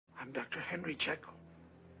Henry Jekyll.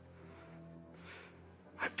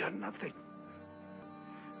 I've done nothing.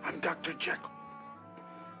 I'm Dr. Jekyll.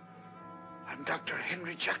 I'm Dr.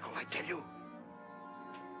 Henry Jekyll, I tell you.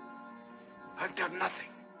 I've done nothing.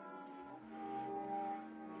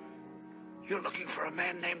 You're looking for a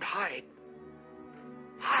man named Hyde.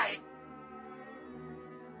 Hyde!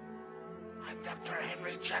 I'm Dr.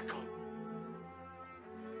 Henry Jekyll.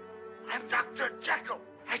 I'm Dr. Jekyll.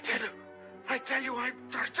 I tell you, I'm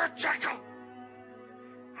Dr. Jekyll.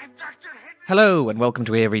 I'm Dr. Henry... Hello and welcome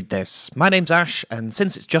to Here Read This. My name's Ash, and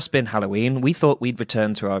since it's just been Halloween, we thought we'd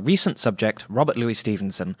return to our recent subject, Robert Louis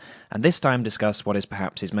Stevenson, and this time discuss what is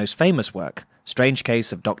perhaps his most famous work, Strange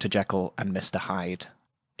Case of Dr. Jekyll and Mr. Hyde.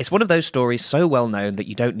 It's one of those stories so well known that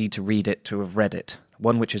you don't need to read it to have read it,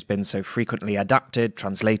 one which has been so frequently adapted,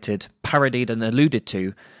 translated, parodied and alluded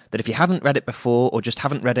to, that if you haven't read it before or just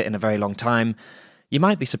haven't read it in a very long time, you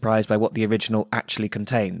might be surprised by what the original actually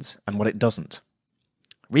contains and what it doesn't.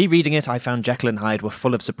 Rereading it, I found Jekyll and Hyde were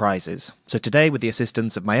full of surprises, so today, with the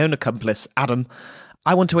assistance of my own accomplice, Adam,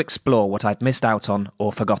 I want to explore what I'd missed out on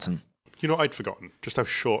or forgotten. You know, I'd forgotten just how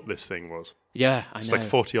short this thing was. Yeah, I know. It's like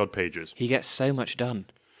 40-odd pages. He gets so much done.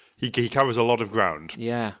 He covers a lot of ground.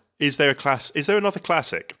 Yeah. Is there another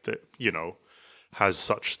classic that, has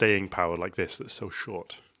such staying power like this that's so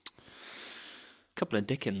short? A couple of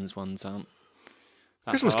Dickens ones aren't.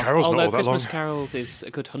 Christmas Carol's not all that long. Christmas Carol is a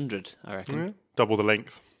good 100, I reckon. Yeah, double the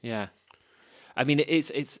length. Yeah. I mean,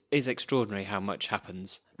 it's extraordinary how much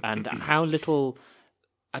happens and how little,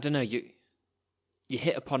 I don't know, you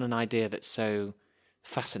hit upon an idea that's so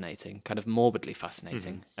fascinating, kind of morbidly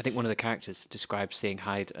fascinating. Mm-hmm. I think one of the characters describes seeing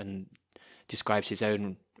Hyde and describes his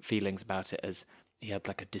own feelings about it as he had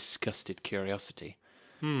like a disgusted curiosity.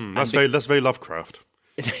 That's very Lovecraft.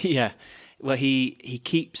 Yeah. Well, he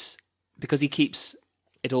keeps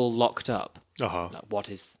it all locked up. Like what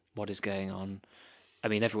is going on? I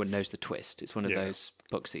mean, everyone knows the twist. It's one of those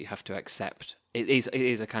books that you have to accept. It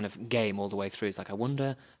is a kind of game all the way through. It's like, I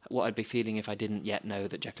wonder what I'd be feeling if I didn't yet know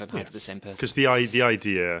that Jekyll and Hyde are the same person. Because the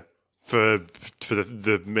idea for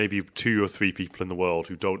the maybe 2 or 3 people in the world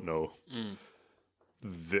who don't know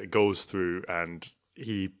that goes through, and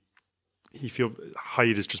he feels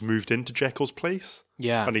Hyde has just moved into Jekyll's place.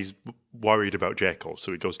 Yeah, and he's worried about Jekyll,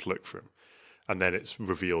 so he goes to look for him. And then it's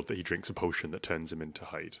revealed that he drinks a potion that turns him into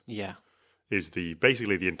Hyde. Yeah. Is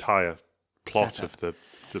basically the entire plot of the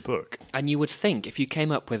book. And you would think if you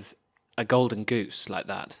came up with a golden goose like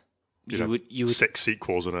that, you would 6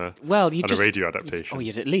 sequels and a radio adaptation. Oh,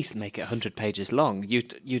 you'd at least make it 100 pages long.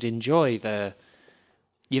 You'd enjoy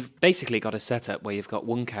You've basically got a setup where you've got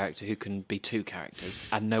one character who can be 2 characters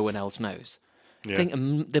and no one else knows. Yeah. I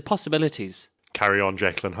think the possibilities... Carry on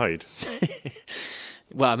Jekyll and Hyde.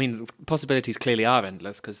 Well, I mean, possibilities clearly are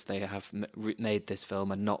endless because they have made this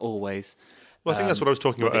film and not always. Well, I think that's what I was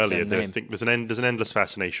talking about earlier. I think there's an endless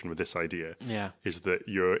fascination with this idea. Yeah, is that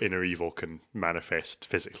your inner evil can manifest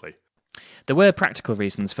physically. There were practical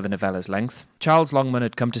reasons for the novella's length. Charles Longman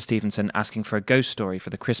had come to Stevenson asking for a ghost story for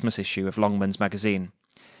the Christmas issue of Longman's magazine.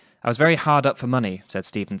 I was very hard up for money, said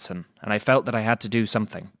Stevenson, and I felt that I had to do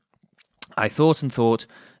something. I thought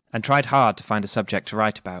and tried hard to find a subject to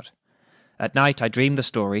write about. At night I dreamed the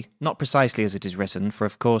story, not precisely as it is written, for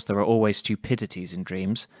of course there are always stupidities in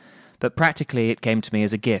dreams, but practically it came to me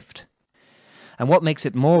as a gift. And what makes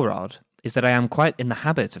it more odd is that I am quite in the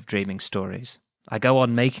habit of dreaming stories. I go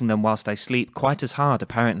on making them whilst I sleep quite as hard,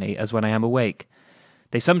 apparently, as when I am awake.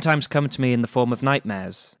 They sometimes come to me in the form of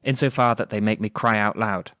nightmares, insofar that they make me cry out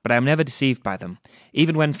loud, but I am never deceived by them.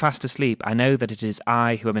 Even when fast asleep, I know that it is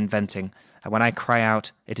I who am inventing, and when I cry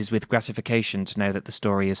out, it is with gratification to know that the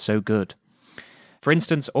story is so good. For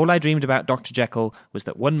instance, all I dreamed about Dr. Jekyll was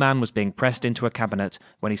that one man was being pressed into a cabinet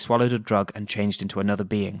when he swallowed a drug and changed into another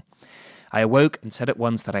being. I awoke and said at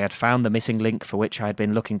once that I had found the missing link for which I had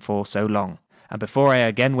been looking for so long, and before I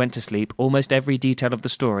again went to sleep, almost every detail of the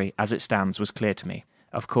story, as it stands, was clear to me.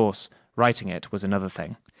 Of course, writing it was another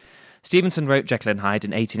thing. Stevenson wrote Jekyll and Hyde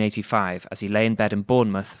in 1885 as he lay in bed in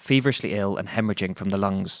Bournemouth, feverishly ill and hemorrhaging from the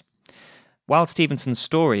lungs. While Stevenson's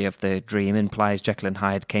story of the dream implies Jekyll and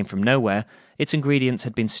Hyde came from nowhere, its ingredients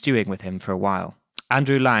had been stewing with him for a while.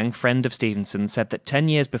 Andrew Lang, friend of Stevenson, said that 10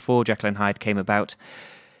 years before Jekyll and Hyde came about,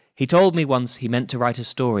 he told me once he meant to write a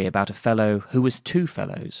story about a fellow who was 2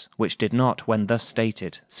 fellows, which did not, when thus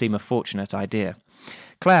stated, seem a fortunate idea.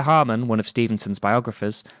 Claire Harman, one of Stevenson's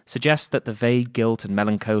biographers, suggests that the vague guilt and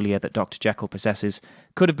melancholia that Dr. Jekyll possesses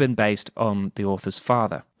could have been based on the author's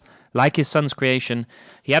father. Like his son's creation,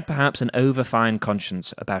 he had perhaps an over-fine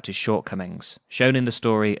conscience about his shortcomings, shown in the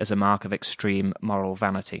story as a mark of extreme moral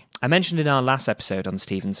vanity. I mentioned in our last episode on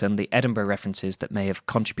Stevenson the Edinburgh references that may have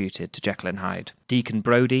contributed to Jekyll and Hyde. Deacon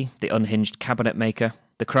Brodie, the unhinged cabinet maker,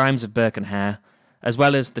 the crimes of Burke and Hare, as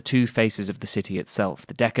well as the two faces of the city itself,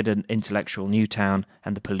 the decadent intellectual New Town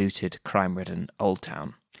and the polluted, crime-ridden Old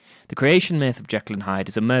Town. The creation myth of Jekyll and Hyde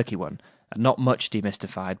is a murky one, and not much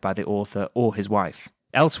demystified by the author or his wife.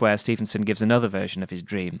 Elsewhere, Stevenson gives another version of his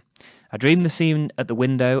dream. I dreamed the scene at the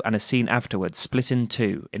window and a scene afterwards split in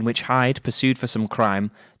two, in which Hyde, pursued for some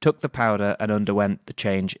crime, took the powder and underwent the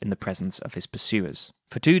change in the presence of his pursuers.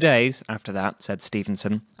 For 2 days after that, said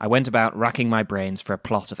Stevenson, I went about racking my brains for a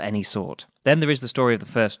plot of any sort. Then there is the story of the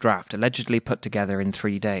first draft, allegedly put together in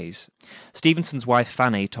 3 days. Stevenson's wife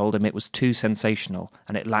Fanny told him it was too sensational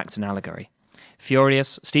and it lacked an allegory.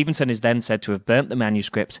 Furious, Stevenson is then said to have burnt the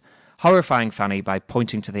manuscript, horrifying Fanny by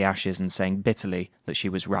pointing to the ashes and saying bitterly that she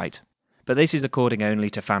was right. But this is according only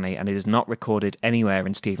to Fanny, and it is not recorded anywhere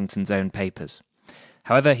in Stevenson's own papers.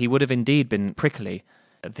 However, he would have indeed been prickly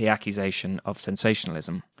at the accusation of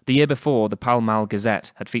sensationalism. The year before, the Pall Mall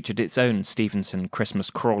Gazette had featured its own Stevenson Christmas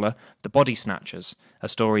crawler, The Body Snatchers, a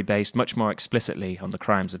story based much more explicitly on the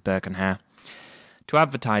crimes of Burke and Hare. To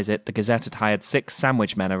advertise it, the Gazette had hired 6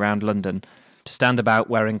 sandwich men around London to stand about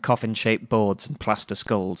wearing coffin-shaped boards and plaster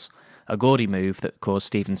skulls, a gaudy move that caused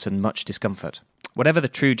Stevenson much discomfort. Whatever the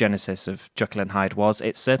true genesis of Jekyll and Hyde was,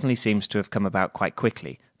 it certainly seems to have come about quite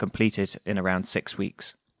quickly, completed in around 6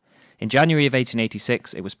 weeks. In January of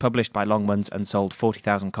 1886, it was published by Longmans and sold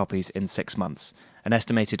 40,000 copies in 6 months. An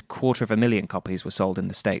estimated 250,000 copies were sold in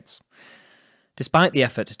the States. Despite the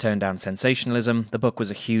effort to tone down sensationalism, the book was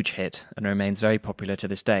a huge hit and remains very popular to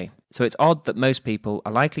this day. So it's odd that most people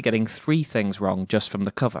are likely getting 3 things wrong just from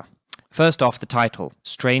the cover. First off, the title,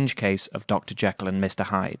 Strange Case of Dr. Jekyll and Mr.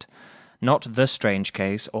 Hyde. Not The Strange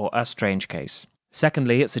Case or A Strange Case.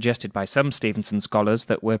 Secondly, it's suggested by some Stevenson scholars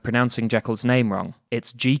that we're pronouncing Jekyll's name wrong.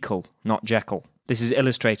 It's Jekyll, not Jekyll. This is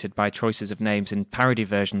illustrated by choices of names in parody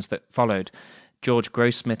versions that followed. George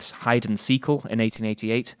Grossmith's Hyde and Sequel in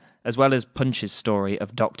 1888, as well as Punch's story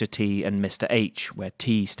of Dr. T and Mr. H, where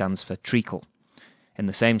T stands for treacle. In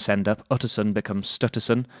the same send-up, Utterson becomes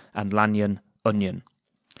Stutterson and Lanyon, Onion.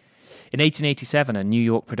 In 1887, a New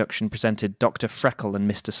York production presented Dr. Freckle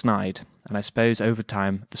and Mr. Snide, and I suppose over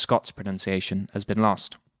time the Scots pronunciation has been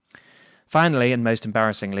lost. Finally, and most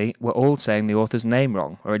embarrassingly, we're all saying the author's name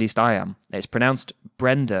wrong, or at least I am. It's pronounced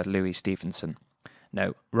Brenda Louis Stevenson.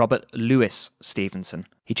 No, Robert Louis Stevenson.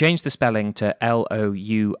 He changed the spelling to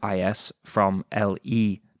L-O-U-I-S from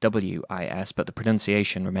L-E-W-I-S, but the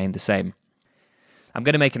pronunciation remained the same. I'm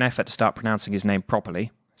going to make an effort to start pronouncing his name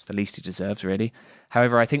properly. It's the least he deserves, really.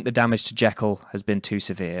 However, I think the damage to Jekyll has been too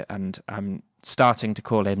severe, and I'm starting to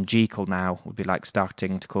call him Jekyll now would be like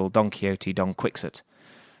starting to call Don Quixote Don Quixote.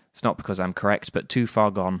 It's not because I'm correct, but too far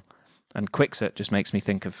gone. And Quixote just makes me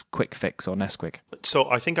think of Quick Fix or Nesquik. So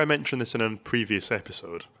I think I mentioned this in a previous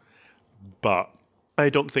episode, but I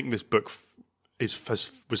don't think this book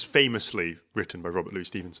was famously written by Robert Louis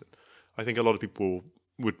Stevenson. I think a lot of people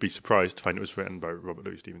would be surprised to find it was written by Robert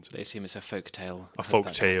Louis Stevenson. They assume it's a folk tale. A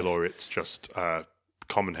folk tale, or it's just a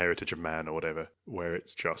common heritage of man or whatever, where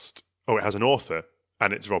it's just, it has an author,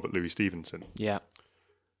 and it's Robert Louis Stevenson. Yeah.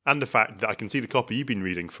 And the fact that I can see the copy you've been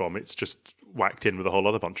reading from, it's just whacked in with a whole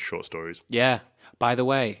other bunch of short stories. Yeah. By the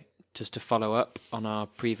way, just to follow up on our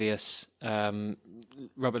previous Robert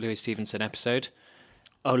Louis Stevenson episode,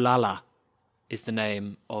 Olala is the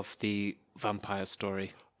name of the vampire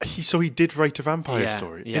story. So he did write a vampire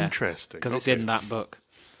story? Yeah. Interesting. Because it's in that book.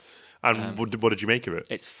 And what did you make of it?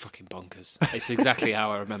 It's fucking bonkers. It's exactly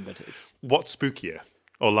how I remembered it. What's spookier?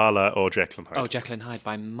 Olala or Jekyll and Hyde? Oh, Jekyll and Hyde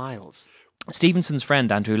by miles. Stevenson's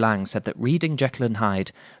friend Andrew Lang said that reading Jekyll and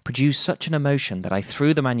Hyde produced such an emotion that I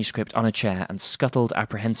threw the manuscript on a chair and scuttled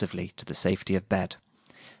apprehensively to the safety of bed.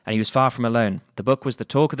 And he was far from alone. The book was the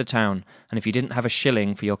talk of the town, and if you didn't have a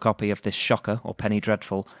shilling for your copy of this shocker or penny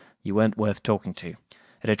dreadful, you weren't worth talking to.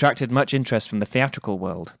 It attracted much interest from the theatrical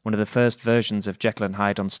world. One of the first versions of Jekyll and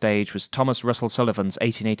Hyde on stage was Thomas Russell Sullivan's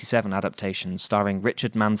 1887 adaptation starring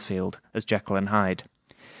Richard Mansfield as Jekyll and Hyde.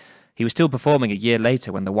 He was still performing a year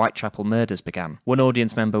later when the Whitechapel murders began. One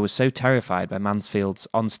audience member was so terrified by Mansfield's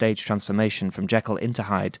on-stage transformation from Jekyll into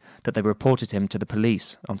Hyde that they reported him to the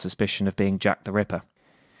police on suspicion of being Jack the Ripper.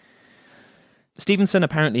 Stevenson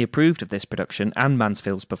apparently approved of this production and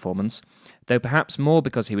Mansfield's performance, though perhaps more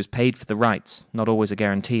because he was paid for the rights, not always a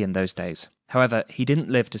guarantee in those days. However, he didn't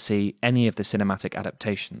live to see any of the cinematic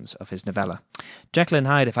adaptations of his novella. Jekyll and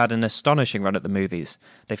Hyde have had an astonishing run at the movies.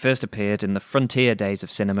 They first appeared in the frontier days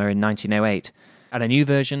of cinema in 1908. And a new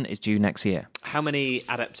version is due next year. How many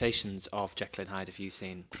adaptations of Jekyll and Hyde have you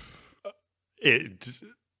seen?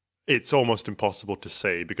 It's almost impossible to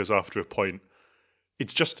say, because after a point,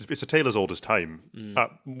 it's a tale as old as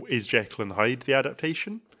time. Is Jekyll and Hyde the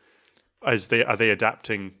adaptation? Are they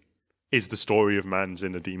adapting? Is the story of man's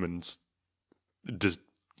inner demons? Does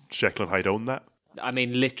Jekyll and Hyde own that? I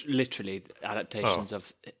mean, literally adaptations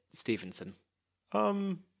of Stevenson.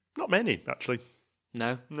 Not many, actually.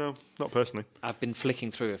 No, not personally. I've been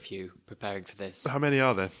flicking through a few preparing for this. How many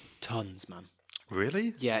are there? Tons, man.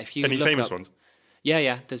 Really? Yeah, if you Any look famous up, ones?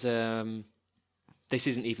 Yeah. There's this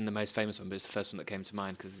isn't even the most famous one, but it's the first one that came to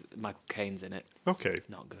mind because Michael Caine's in it. Okay.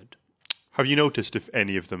 Not good. Have you noticed if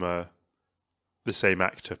any of them are the same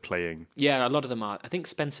actor playing? Yeah, a lot of them are. I think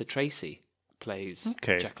Spencer Tracy plays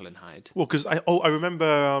Jekyll and Hyde. Well, because I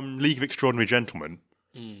remember League of Extraordinary Gentlemen.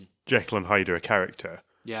 Jekyll and Hyde are a character.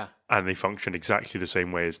 Yeah. And they function exactly the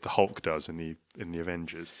same way as the Hulk does in the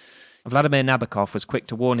Avengers. Vladimir Nabokov was quick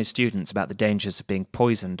to warn his students about the dangers of being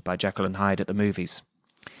poisoned by Jekyll and Hyde at the movies.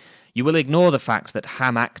 You will ignore the fact that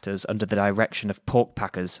ham actors under the direction of pork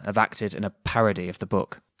packers have acted in a parody of the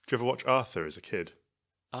book. Did you ever watch Arthur as a kid?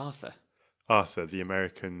 Arthur, the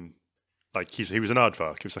American... he was an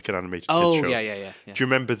aardvark. It was like an animated kids show. Oh, yeah. Do you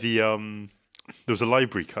remember there was a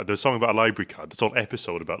library card. There was a song about a library card. There's an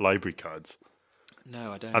episode about library cards.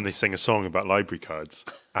 No, I don't. And they sing a song about library cards.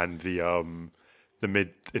 And the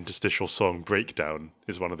mid-interstitial song Breakdown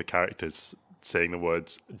is one of the characters saying the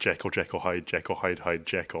words Jekyll, Jekyll, Hyde, Hyde,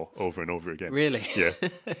 Jekyll over and over again. Really? Yeah.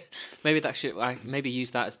 Maybe I maybe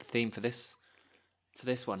use that as the theme for this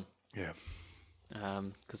one. Yeah.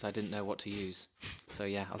 Because I didn't know what to use. So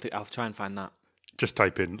yeah, I'll try and find that. Just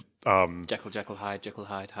type in Jekyll, Jekyll, Hyde, Jekyll,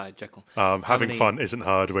 Hyde, Hyde, Jekyll. Having fun isn't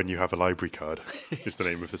hard when you have a library card is the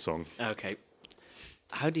name of the song. Okay.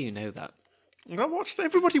 How do you know that?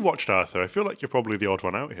 Everybody watched Arthur. I feel like you're probably the odd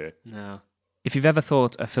one out here. No. If you've ever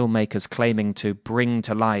thought a filmmaker's claiming to bring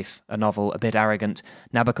to life a novel a bit arrogant,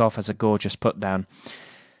 Nabokov has a gorgeous put-down.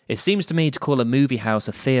 It seems to me to call a movie house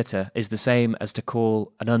a theatre is the same as to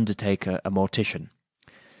call an undertaker a mortician.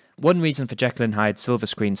 One reason for Jekyll and Hyde's silver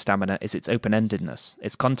screen stamina is its open-endedness.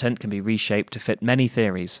 Its content can be reshaped to fit many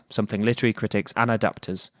theories, something literary critics and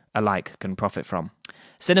adapters alike can profit from.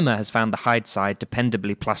 Cinema has found the Hyde side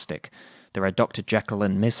dependably plastic. There are Dr. Jekyll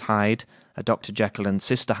and Miss Hyde, a Dr. Jekyll and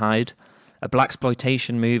Sister Hyde, a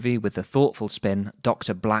blaxploitation movie with the thoughtful spin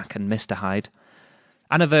Dr. Black and Mr. Hyde,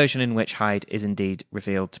 and a version in which Hyde is indeed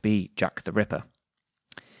revealed to be Jack the Ripper.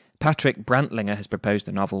 Patrick Brantlinger has proposed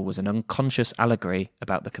the novel was an unconscious allegory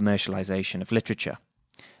about the commercialisation of literature.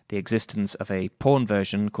 The existence of a porn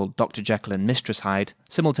version called Dr. Jekyll and Mistress Hyde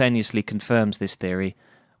simultaneously confirms this theory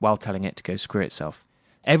while telling it to go screw itself.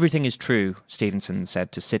 Everything is true, Stevenson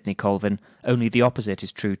said to Sidney Colvin, only the opposite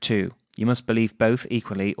is true too. You must believe both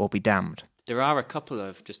equally or be damned. There are a couple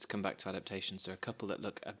of, just to come back to adaptations, there are a couple that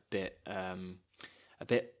look a bit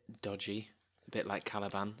dodgy, a bit like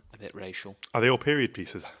Caliban, a bit racial. Are they all period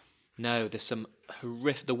pieces? No, there's some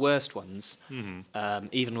horrific, the worst ones,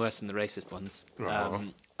 even worse than the racist ones,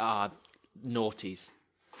 are naughties.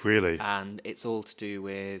 Really? And it's all to do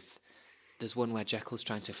with, there's one where Jekyll's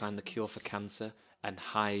trying to find the cure for cancer, and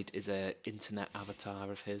Hyde is an internet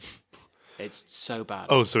avatar of his. It's so bad.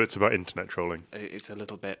 Oh, so it's about internet trolling. It's a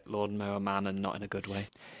little bit Lawnmower Man and not in a good way.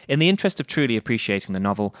 In the interest of truly appreciating the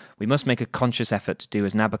novel, we must make a conscious effort to do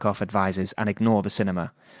as Nabokov advises and ignore the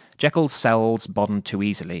cinema. Jekyll sells Bond too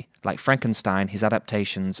easily. Like Frankenstein, his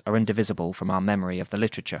adaptations are indivisible from our memory of the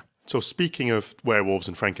literature. So speaking of werewolves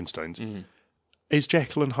and Frankensteins, is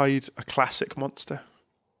Jekyll and Hyde a classic monster?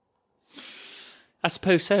 I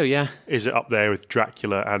suppose so, yeah. Is it up there with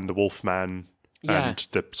Dracula and the Wolfman and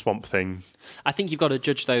the Swamp Thing? I think you've got to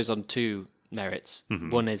judge those on two merits.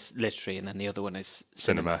 One is literary and then the other one is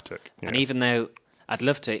Cinematic. Yeah. And even though I'd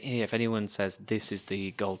love to hear if anyone says this is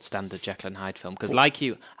the gold standard Jekyll and Hyde film, because like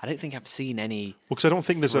you, I don't think I've seen any. Well, because I don't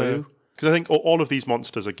think there's a. Because I think all of these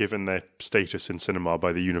monsters are given their status in cinema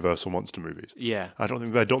by the Universal monster movies. Yeah. I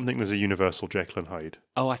don't think there's a Universal Jekyll and Hyde.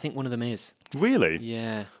 Oh, I think one of them is. Really?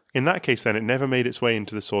 Yeah. In that case, then it never made its way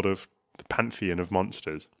into the sort of the pantheon of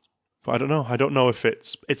monsters. But I don't know. I don't know if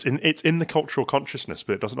it's in the cultural consciousness,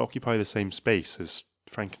 but it doesn't occupy the same space as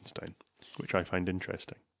Frankenstein, which I find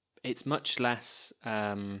interesting. It's much less.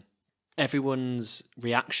 Everyone's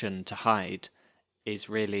reaction to Hyde is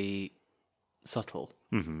really subtle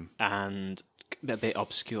and a bit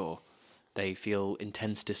obscure. They feel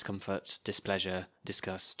intense discomfort, displeasure,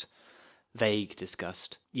 disgust, vague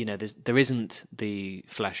disgust. You know, there isn't the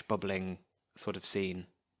flesh bubbling sort of scene.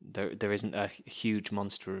 There isn't a huge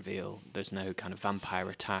monster reveal. There's no kind of vampire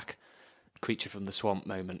attack, creature from the swamp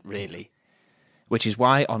moment, really. which is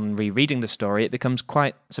why, on rereading the story, it becomes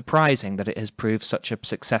quite surprising that it has proved such a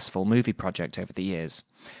successful movie project over the years.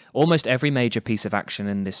 Almost every major piece of action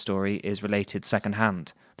in this story is related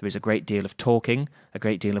second-hand. There is a great deal of talking, a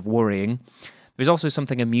great deal of worrying. There is also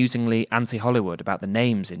something amusingly anti-Hollywood about the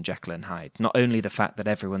names in Jekyll and Hyde, not only the fact that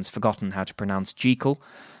everyone's forgotten how to pronounce Jekyll,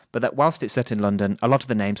 but that whilst it's set in London, a lot of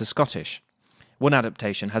the names are Scottish. One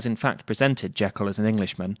adaptation has in fact presented Jekyll as an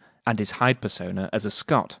Englishman and his Hyde persona as a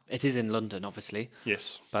Scot. It is in London, obviously.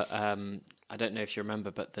 Yes. But I don't know if you remember,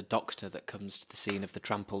 but the doctor that comes to the scene of the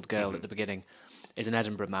trampled girl at the beginning is an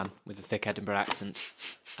Edinburgh man with a thick Edinburgh accent,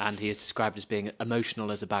 and he is described as being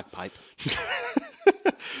emotional as a bagpipe.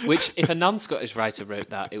 Which, if a non-Scottish writer wrote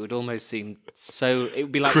that, it would almost seem so... It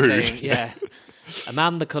would be like crude. saying, yeah, a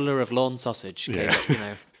man the colour of lawn sausage. Came up, you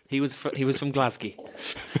know, he was from Glasgow.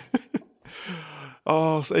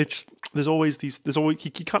 Oh, so there's always he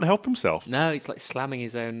can't help himself. No, it's like slamming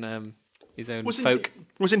his own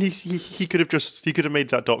Wasn't he could have made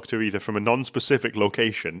that doctor either from a non-specific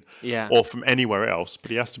location, or from anywhere else,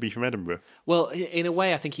 but he has to be from Edinburgh. Well, in a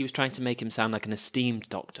way, I think he was trying to make him sound like an esteemed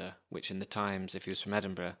doctor, which in the Times, if he was from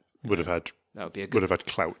Edinburgh, would have had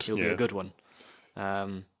clout. He'll be a good one.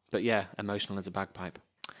 But yeah, emotional as a bagpipe.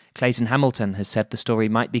 Clayton Hamilton has said the story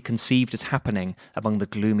might be conceived as happening among the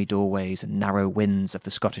gloomy doorways and narrow winds of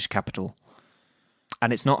the Scottish capital.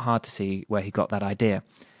 And it's not hard to see where he got that idea.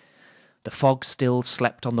 The fog still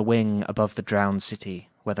slept on the wing above the drowned city,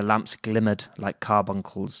 where the lamps glimmered like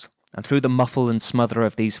carbuncles, and through the muffle and smother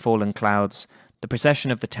of these fallen clouds, the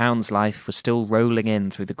procession of the town's life was still rolling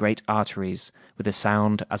in through the great arteries with a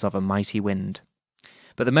sound as of a mighty wind.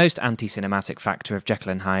 But the most anti-cinematic factor of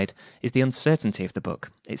Jekyll and Hyde is the uncertainty of the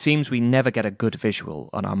book. It seems we never get a good visual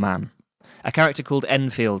on our man. A character called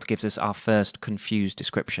Enfield gives us our first confused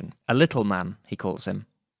description. A little man, he calls him.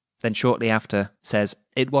 Then shortly after says,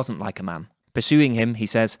 it wasn't like a man. Pursuing him, he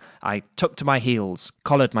says, I took to my heels,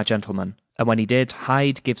 collared my gentleman. And when he did,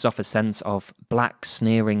 Hyde gives off a sense of black,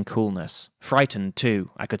 sneering coolness. Frightened,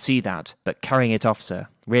 too, I could see that, but carrying it off, sir,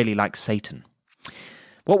 really like Satan.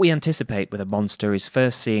 What we anticipate with a monster is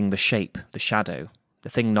first seeing the shape, the shadow, the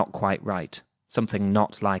thing not quite right, something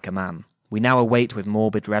not like a man. We now await with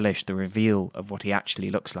morbid relish the reveal of what he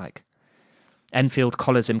actually looks like. Enfield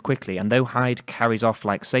collars him quickly, and though Hyde carries off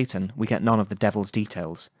like Satan, we get none of the devil's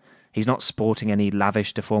details. He's not sporting any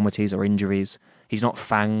lavish deformities or injuries. He's not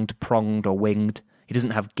fanged, pronged, or winged. He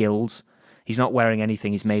doesn't have gills. He's not wearing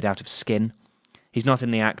anything he's made out of skin. He's not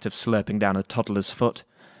in the act of slurping down a toddler's foot.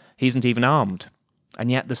 He isn't even armed. And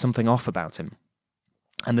yet there's something off about him.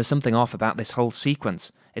 And there's something off about this whole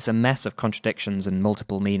sequence. It's a mess of contradictions and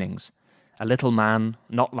multiple meanings. A little man,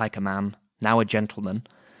 not like a man, now a gentleman.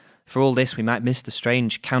 For all this, we might miss the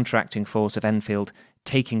strange counteracting force of Enfield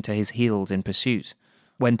taking to his heels in pursuit.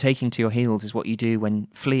 When taking to your heels is what you do when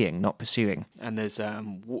fleeing, not pursuing. And there's a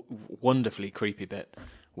wonderfully creepy bit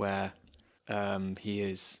where he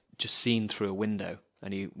is just seen through a window.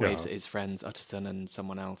 And he waves at his friends, Utterson and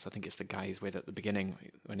someone else. I think it's the guy he's with at the beginning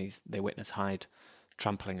when they witness Hyde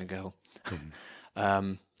trampling a girl. I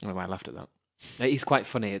don't know why I laughed at that. He's quite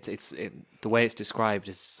funny. The way it's described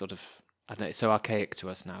is sort of, I don't know, it's so archaic to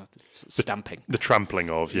us now. Stamping. The trampling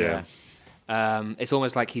of, yeah. It's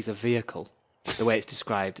almost like he's a vehicle. The way it's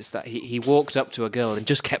described is that he walked up to a girl and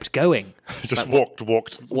just kept going. Just like,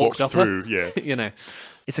 walked off through, her. yeah. You know.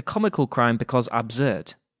 It's a comical crime because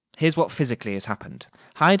absurd. Here's what physically has happened.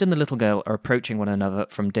 Hyde and the little girl are approaching one another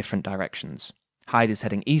from different directions. Hyde is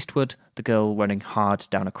heading eastward, the girl running hard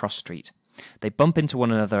down a cross street. They bump into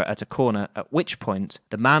one another at a corner, at which point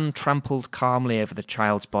the man trampled calmly over the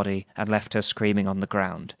child's body and left her screaming on the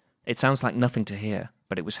ground. It sounds like nothing to hear,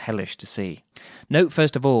 but it was hellish to see. Note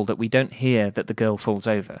first of all that we don't hear that the girl falls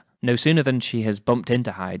over. No sooner than she has bumped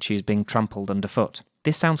into Hyde, she is being trampled underfoot.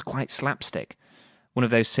 This sounds quite slapstick. One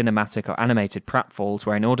of those cinematic or animated pratfalls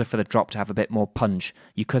where in order for the drop to have a bit more punch,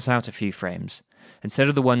 you cut out a few frames. Instead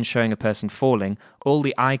of the one showing a person falling, all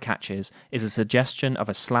the eye catches is a suggestion of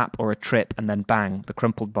a slap or a trip, and then bang, the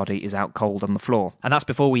crumpled body is out cold on the floor. And that's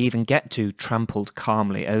before we even get to trampled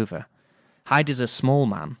calmly over. Hyde is a small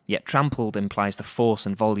man, yet trampled implies the force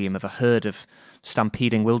and volume of a herd of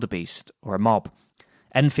stampeding wildebeest or a mob.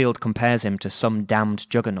 Enfield compares him to some damned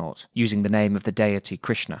juggernaut, using the name of the deity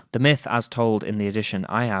Krishna. The myth, as told in the edition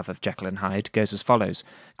I have of Jekyll and Hyde, goes as follows.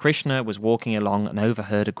 Krishna was walking along and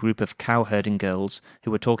overheard a group of cow-herding girls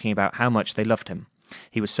who were talking about how much they loved him.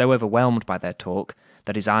 He was so overwhelmed by their talk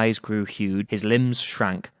that his eyes grew huge, his limbs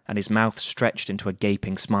shrank, and his mouth stretched into a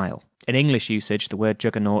gaping smile. In English usage, the word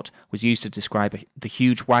juggernaut was used to describe the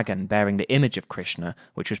huge wagon bearing the image of Krishna,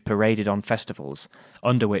 which was paraded on festivals,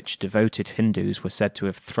 under which devoted Hindus were said to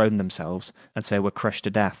have thrown themselves and so were crushed to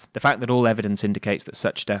death. The fact that all evidence indicates that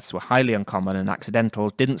such deaths were highly uncommon and accidental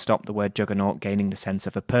didn't stop the word juggernaut gaining the sense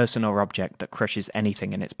of a person or object that crushes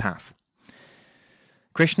anything in its path.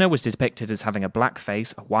 Krishna was depicted as having a black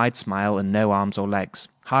face, a wide smile, and no arms or legs,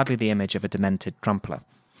 hardly the image of a demented trampler.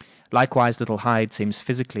 Likewise, little Hyde seems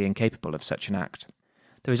physically incapable of such an act.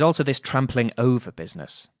 There is also this trampling over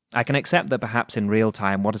business. I can accept that perhaps in real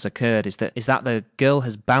time what has occurred is that the girl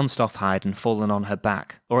has bounced off Hyde and fallen on her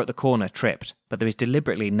back, or at the corner tripped, but there is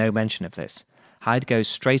deliberately no mention of this. Hyde goes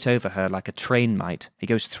straight over her like a train might. He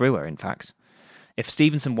goes through her, in fact. If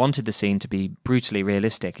Stevenson wanted the scene to be brutally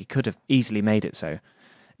realistic, he could have easily made it so.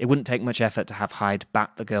 It wouldn't take much effort to have Hyde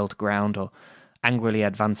bat the girl to ground or angrily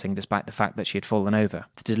advancing despite the fact that she had fallen over.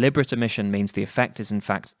 The deliberate omission means the effect is in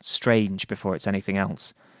fact strange before it's anything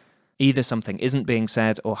else. Either something isn't being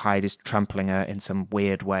said or Hyde is trampling her in some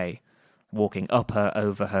weird way, walking up her,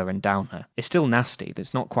 over her and down her. It's still nasty,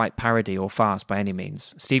 it's not quite parody or farce by any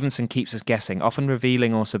means. Stevenson keeps us guessing, often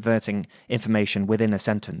revealing or subverting information within a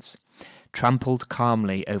sentence. Trampled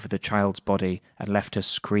calmly over the child's body and left her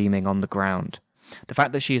screaming on the ground. The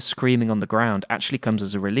fact that she is screaming on the ground actually comes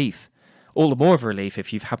as a relief. All the more of a relief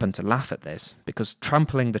if you've happened to laugh at this, because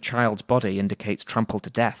trampling the child's body indicates trampled to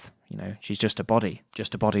death. She's just a body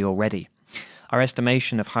already. Our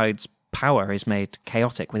estimation of Hyde's power is made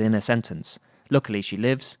chaotic within a sentence. Luckily she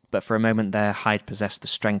lives, but for a moment there Hyde possessed the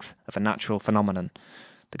strength of a natural phenomenon.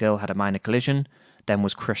 The girl had a minor collision, then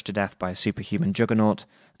was crushed to death by a superhuman juggernaut,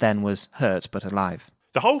 then was hurt but alive.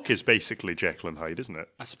 The Hulk is basically Jekyll and Hyde, isn't it?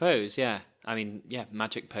 I suppose, yeah. I mean, yeah,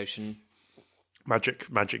 magic potion.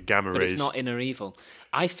 Magic gamma rays. But it's not inner evil.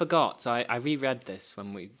 I forgot, so I reread this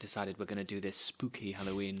when we decided we're going to do this spooky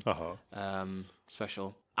Halloween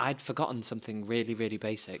special. I'd forgotten something really, really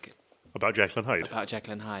basic. About Jekyll and Hyde? About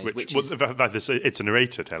Jekyll and Hyde. It's a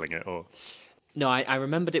narrator telling it, or... No, I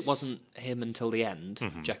remembered it wasn't him until the end.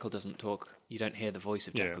 Mm-hmm. Jekyll doesn't talk. You don't hear the voice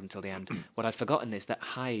of Jekyll until the end. What I'd forgotten is that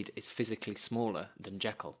Hyde is physically smaller than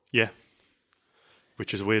Jekyll. Yeah.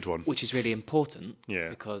 Which is a weird one. Which is really important. Yeah.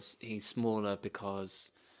 Because he's smaller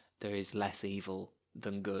because there is less evil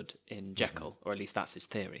than good in Jekyll, or at least that's his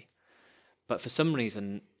theory. But for some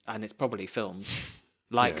reason, and it's probably filmed,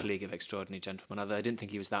 like League of Extraordinary Gentlemen, although I didn't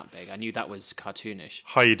think he was that big. I knew that was cartoonish.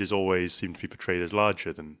 Hyde has always seemed to be portrayed as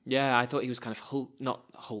larger than... Yeah, I thought he was kind of Hulk, not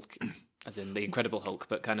Hulk as in the Incredible Hulk,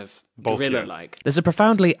 but kind of bulkier. gorilla-like. There's a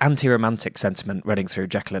profoundly anti-romantic sentiment running through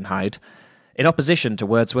Jekyll and Hyde. In opposition to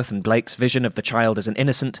Wordsworth and Blake's vision of the child as an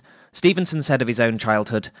innocent, Stevenson said of his own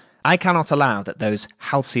childhood, "I cannot allow that those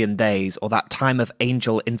halcyon days or that time of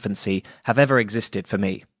angel infancy have ever existed for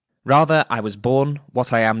me. Rather, I was born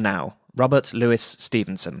what I am now, Robert Louis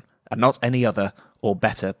Stevenson, and not any other or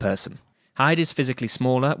better person." Hyde is physically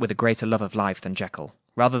smaller with a greater love of life than Jekyll.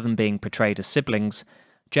 Rather than being portrayed as siblings,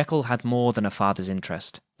 Jekyll had more than a father's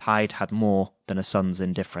interest. Hyde had more than a son's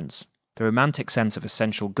indifference. The romantic sense of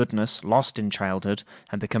essential goodness, lost in childhood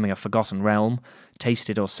and becoming a forgotten realm,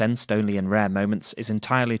 tasted or sensed only in rare moments, is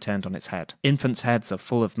entirely turned on its head. Infants' heads are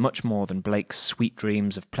full of much more than Blake's sweet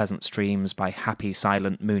dreams of pleasant streams by happy,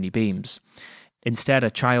 silent, moony beams. Instead,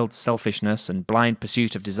 a child's selfishness and blind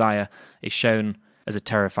pursuit of desire is shown as a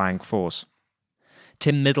terrifying force.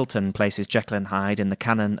 Tim Middleton places Jekyll and Hyde in the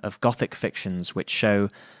canon of Gothic fictions which show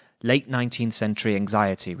late 19th century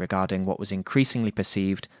anxiety regarding what was increasingly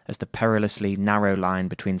perceived as the perilously narrow line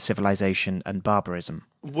between civilization and barbarism.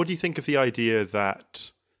 What do you think of the idea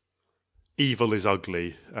that evil is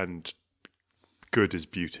ugly and good is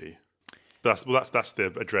beauty? That's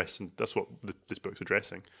the address, and that's what this book's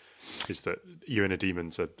addressing, is that you and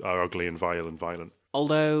demons are ugly and vile and violent.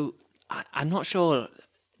 Although, I'm not sure,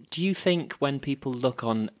 do you think when people look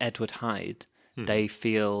on Edward Hyde, they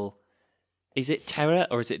feel... Is it terror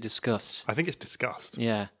or is it disgust? I think it's disgust.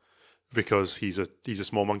 Yeah. Because he's a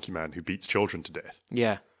small monkey man who beats children to death.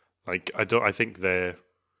 Yeah. I think they're...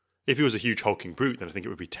 If he was a huge hulking brute, then I think it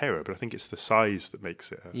would be terror, but I think it's the size that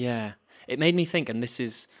makes it... Yeah. It made me think, and this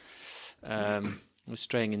is... we're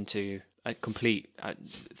straying into a complete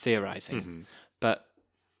theorising, but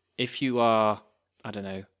if you are, I don't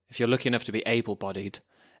know, if you're lucky enough to be able-bodied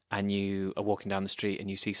and you are walking down the street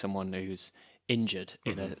and you see someone who's injured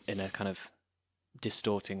in a kind of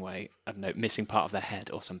distorting way, I don't know, missing part of their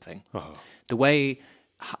head or something. The way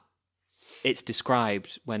it's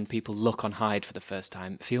described when people look on Hyde for the first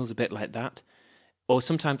time feels a bit like that. Or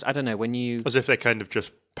sometimes, I don't know, when you... As if they're kind of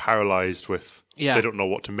just paralysed with... Yeah. They don't know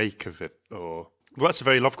what to make of it, or... Well, that's a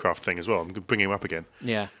very Lovecraft thing as well. I'm bringing him up again.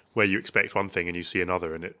 Yeah. Where you expect one thing and you see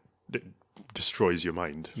another and it destroys your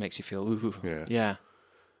mind. Makes you feel, ooh. Yeah. Yeah.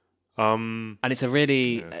 And it's a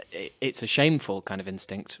really, it's a shameful kind of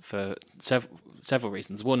instinct for several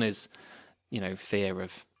reasons. One is, fear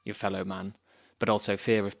of your fellow man, but also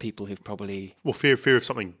fear of people who've probably... Well, fear of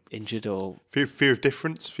something... Injured or... Fear of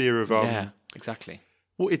difference, fear of... yeah, exactly.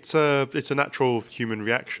 Well, it's a natural human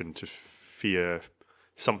reaction to fear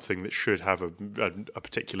something that should have a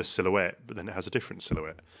particular silhouette, but then it has a different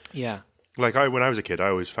silhouette. Yeah. Like, when I was a kid, I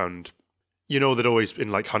always found... that always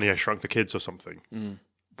in, like, Honey, I Shrunk the Kids or something...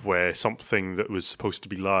 where something that was supposed to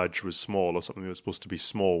be large was small, or something that was supposed to be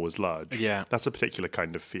small was large. Yeah. That's a particular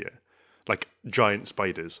kind of fear. Like giant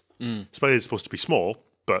spiders. Spiders are supposed to be small,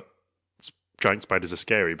 but giant spiders are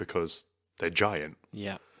scary because they're giant.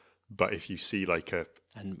 Yeah. But if you see like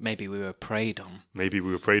and maybe we were preyed on. Maybe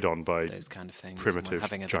we were preyed on by those kind of things. Primitive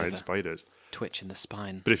having a giant spiders. Twitch in the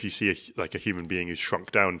spine. But if you see a human being who's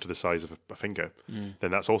shrunk down to the size of a finger,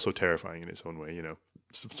 then that's also terrifying in its own way,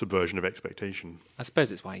 Subversion of expectation. I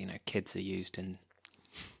suppose it's why, kids are used in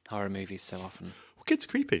horror movies so often. Well, kids are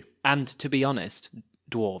creepy. And to be honest,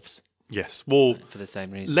 dwarves. Yes. Well, for the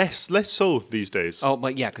same reason. Less so these days. Oh,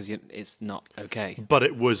 but yeah, because it's not okay. But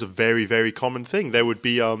it was a very, very common thing. There would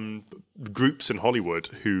be groups in Hollywood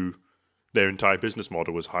who their entire business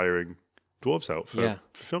model was hiring dwarves out for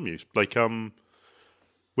film use. Like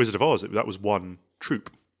Wizard of Oz, that was one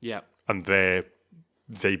troupe. Yeah. And they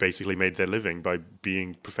basically made their living by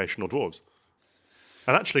being professional dwarves.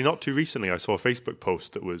 And actually, not too recently, I saw a Facebook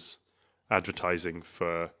post that was advertising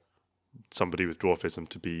for somebody with dwarfism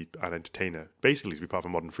to be an entertainer, basically to be part of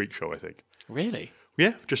a modern freak show, I think. Really?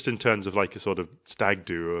 Yeah, just in terms of like a sort of stag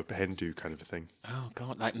do or a hen do kind of a thing. Oh,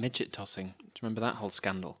 God, like midget tossing. Do you remember that whole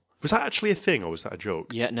scandal? Was that actually a thing, or was that a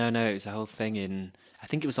joke? Yeah, no, it was a whole thing I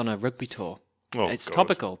think it was on a rugby tour. Oh, it's God.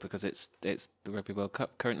 topical because it's the Rugby World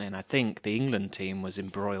Cup currently, and I think the England team was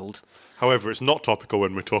embroiled. However, it's not topical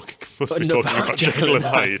when we're talking about Jekyll and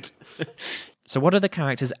Hyde. So what are the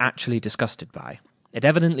characters actually disgusted by? It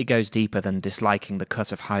evidently goes deeper than disliking the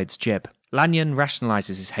cut of Hyde's jib. Lanyon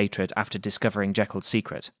rationalises his hatred after discovering Jekyll's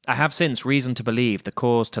secret. I have since reason to believe the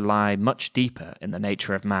cause to lie much deeper in the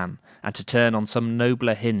nature of man, and to turn on some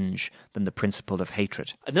nobler hinge than the principle of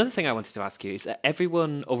hatred. Another thing I wanted to ask you is that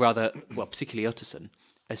everyone, or rather, particularly Utterson,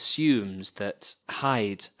 assumes that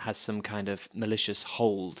Hyde has some kind of malicious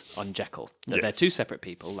hold on Jekyll. That they're two separate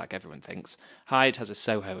people, like everyone thinks. Hyde has a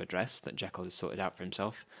Soho address that Jekyll has sorted out for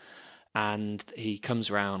himself. And he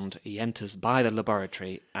comes round, he enters by the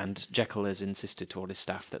laboratory, and Jekyll has insisted to all his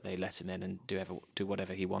staff that they let him in and do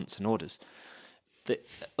whatever he wants and orders.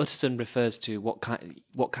 Utterson refers to what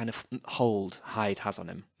kind of hold Hyde has on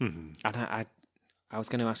him. Mm-hmm. And I was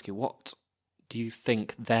going to ask you, what do you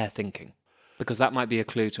think they're thinking? Because that might be a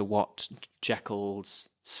clue to what Jekyll's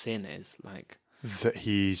sin is like. That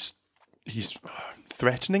he's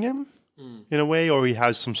threatening him in a way, or he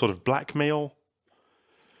has some sort of blackmail.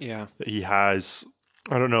 Yeah. That he has,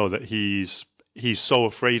 I don't know, that he's so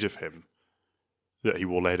afraid of him that he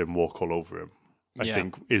will let him walk all over him. I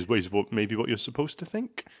think is maybe what you're supposed to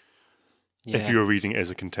think. Yeah. If you were reading it as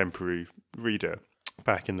a contemporary reader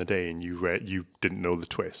back in the day and you didn't know the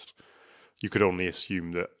twist, you could only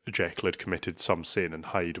assume that Jekyll had committed some sin and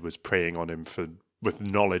Hyde was preying on him with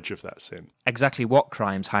knowledge of that sin. Exactly what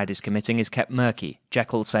crimes Hyde is committing is kept murky,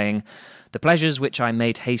 Jekyll saying, "The pleasures which I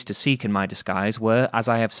made haste to seek in my disguise were, as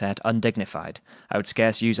I have said, undignified. I would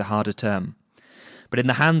scarce use a harder term. But in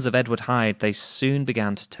the hands of Edward Hyde they soon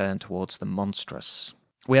began to turn towards the monstrous."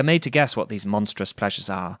 We are made to guess what these monstrous pleasures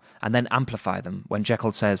are, and then amplify them when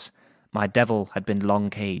Jekyll says, "My devil had been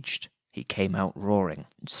long caged. He came out roaring."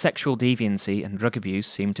 Sexual deviancy and drug abuse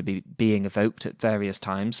seem to be being evoked at various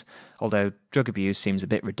times, although drug abuse seems a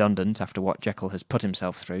bit redundant after what Jekyll has put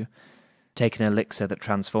himself through. Take an elixir that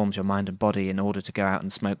transforms your mind and body in order to go out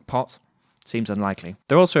and smoke pot? Seems unlikely.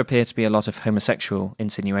 There also appear to be a lot of homosexual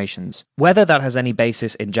insinuations. Whether that has any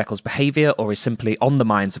basis in Jekyll's behaviour or is simply on the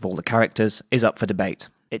minds of all the characters is up for debate.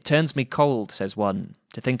 "It turns me cold," says one,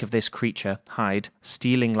 "to think of this creature, Hyde,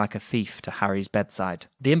 stealing like a thief to Harry's bedside."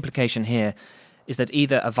 The implication here is that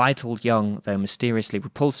either a vital, young, though mysteriously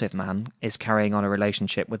repulsive man is carrying on a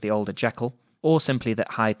relationship with the older Jekyll, or simply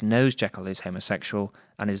that Hyde knows Jekyll is homosexual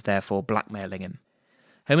and is therefore blackmailing him.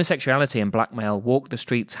 Homosexuality and blackmail walk the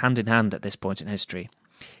streets hand in hand at this point in history.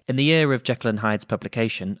 In the year of Jekyll and Hyde's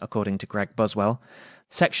publication, according to Greg Buswell,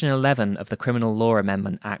 Section 11 of the Criminal Law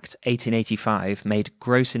Amendment Act 1885 made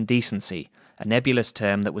gross indecency, a nebulous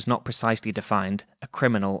term that was not precisely defined, a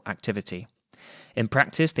criminal activity. In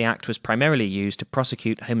practice, the Act was primarily used to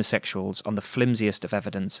prosecute homosexuals on the flimsiest of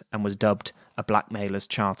evidence and was dubbed a blackmailer's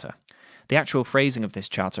charter. The actual phrasing of this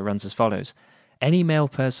charter runs as follows: any male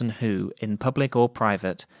person who, in public or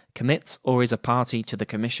private, commits or is a party to the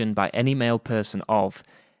commission by any male person of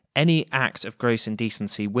any act of gross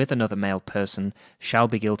indecency with another male person shall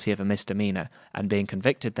be guilty of a misdemeanour, and being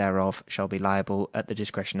convicted thereof shall be liable at the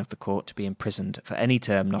discretion of the court to be imprisoned for any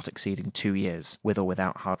term not exceeding 2 years, with or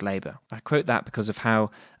without hard labour. I quote that because of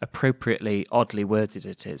how appropriately oddly worded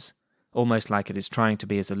it is, almost like it is trying to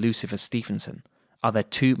be as elusive as Stevenson. Are there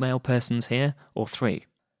 2 male persons here, or 3?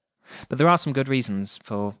 But there are some good reasons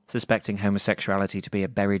for suspecting homosexuality to be a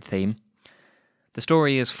buried theme. The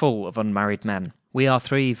story is full of unmarried men. We are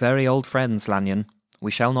 3 very old friends, Lanyon.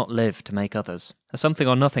 We shall not live to make others. A something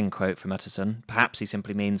or nothing quote from Utterson. Perhaps he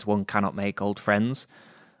simply means one cannot make old friends.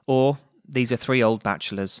 Or, these are 3 old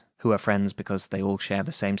bachelors who are friends because they all share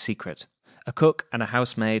the same secret. A cook and a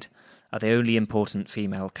housemaid are the only important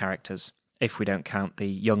female characters, if we don't count the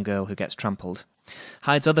young girl who gets trampled.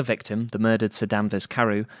 Hyde's other victim, the murdered Sir Danvers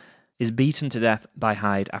Carew, is beaten to death by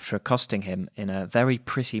Hyde after accosting him in a very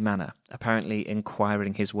pretty manner, apparently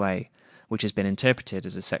inquiring his way, which has been interpreted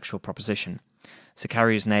as a sexual proposition. Sir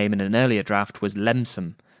Carew's name in an earlier draft was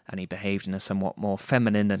Lemsom, and he behaved in a somewhat more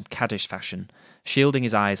feminine and caddish fashion, shielding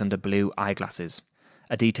his eyes under blue eyeglasses,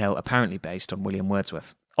 a detail apparently based on William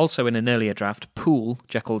Wordsworth. Also in an earlier draft, Poole,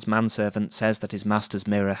 Jekyll's manservant, says that his master's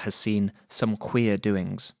mirror has seen some queer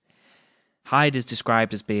doings. Hyde is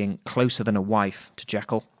described as being closer than a wife to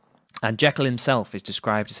Jekyll, and Jekyll himself is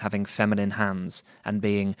described as having feminine hands and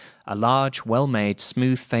being a large, well-made,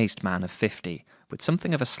 smooth-faced man of 50, with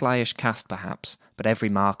something of a slyish cast perhaps, but every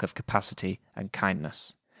mark of capacity and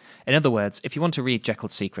kindness. In other words, if you want to read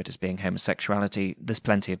Jekyll's secret as being homosexuality, there's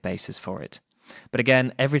plenty of basis for it. But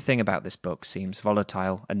again, everything about this book seems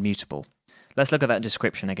volatile and mutable. Let's look at that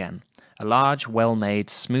description again. A large, well-made,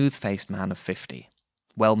 smooth-faced man of 50.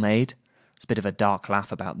 Well-made? There's a bit of a dark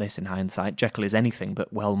laugh about this in hindsight. Jekyll is anything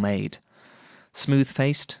but well-made.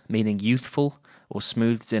 Smooth-faced, meaning youthful, or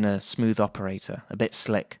smoothed in a smooth operator, a bit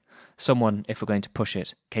slick. Someone, if we're going to push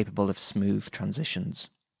it, capable of smooth transitions.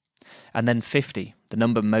 And then 50, the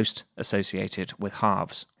number most associated with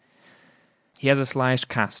halves. He has a slyish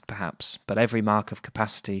cast, perhaps, but every mark of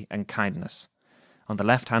capacity and kindness. On the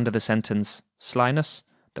left hand of the sentence, slyness,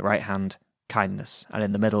 the right hand, kindness, and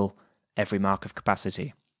in the middle, every mark of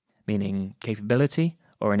capacity. Meaning capability,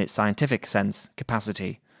 or in its scientific sense,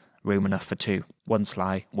 capacity, room enough for 2, one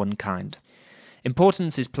sly, one kind.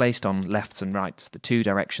 Importance is placed on lefts and rights, the 2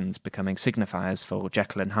 directions becoming signifiers for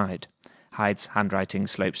Jekyll and Hyde. Hyde's handwriting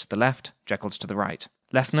slopes to the left, Jekyll's to the right.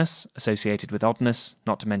 Leftness, associated with oddness,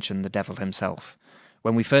 not to mention the devil himself.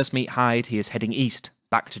 When we first meet Hyde, he is heading east,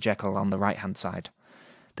 back to Jekyll on the right-hand side.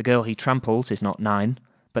 The girl he tramples is not 9,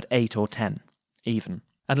 but 8 or 10, even.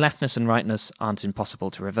 And leftness and rightness aren't impossible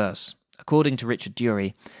to reverse. According to Richard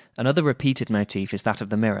Dury, another repeated motif is that of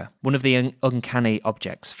the mirror, one of the uncanny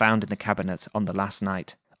objects found in the cabinet on the last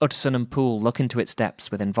night. Utterson and Poole look into its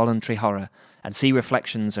depths with involuntary horror and see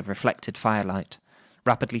reflections of reflected firelight,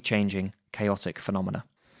 rapidly changing, chaotic phenomena.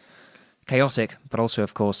 Chaotic, but also,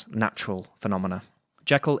 of course, natural phenomena.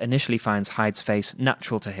 Jekyll initially finds Hyde's face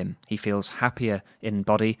natural to him. He feels happier in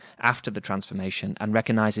body after the transformation and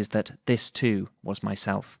recognises that this too was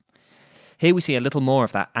myself. Here we see a little more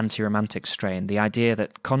of that anti-romantic strain, the idea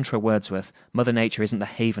that, contra Wordsworth, Mother Nature isn't the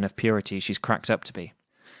haven of purity she's cracked up to be.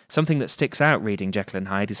 Something that sticks out reading Jekyll and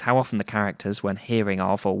Hyde is how often the characters, when hearing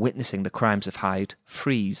of or witnessing the crimes of Hyde,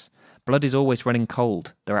 freeze. Blood is always running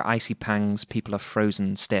cold, there are icy pangs, people are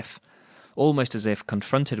frozen stiff. Almost as if,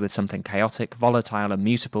 confronted with something chaotic, volatile and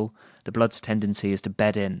mutable, the blood's tendency is to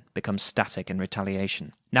bed in, become static in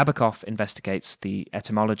retaliation. Nabokov investigates the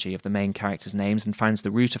etymology of the main characters' names and finds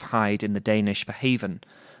the root of Hyde in the Danish for haven,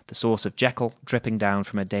 the source of Jekyll dripping down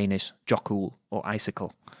from a Danish jokul, or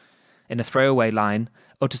icicle. In a throwaway line,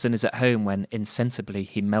 Utterson is at home when, insensibly,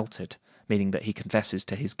 he melted, meaning that he confesses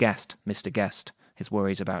to his guest, Mr. Guest, his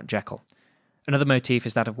worries about Jekyll. Another motif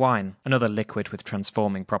is that of wine, another liquid with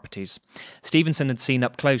transforming properties. Stevenson had seen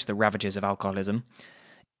up close the ravages of alcoholism.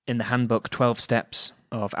 In the handbook 12 Steps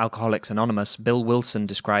of Alcoholics Anonymous, Bill Wilson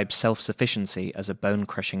describes self-sufficiency as a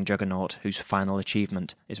bone-crushing juggernaut whose final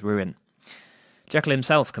achievement is ruin. Jekyll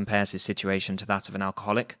himself compares his situation to that of an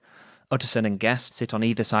alcoholic. Utterson and Guest sit on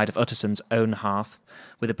either side of Utterson's own hearth,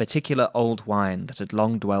 with a particular old wine that had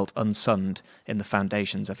long dwelt unsunned in the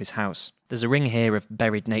foundations of his house. There's a ring here of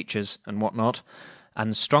buried natures and whatnot,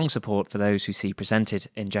 and strong support for those who see presented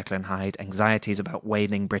in Jekyll and Hyde anxieties about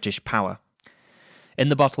waning British power. In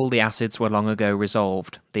the bottle, the acids were long ago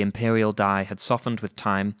resolved. The imperial dye had softened with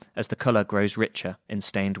time as the colour grows richer in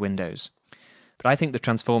stained windows. But I think the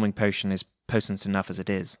transforming potion is potent enough as it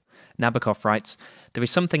is. Nabokov writes, "There is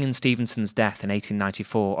something in Stevenson's death in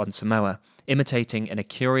 1894 on Samoa, imitating in a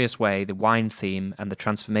curious way the wine theme and the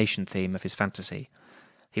transformation theme of his fantasy.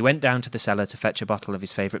 He went down to the cellar to fetch a bottle of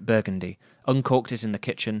his favourite Burgundy, uncorked it in the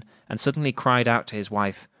kitchen, and suddenly cried out to his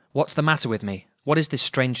wife, 'What's the matter with me? What is this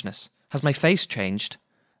strangeness? Has my face changed?'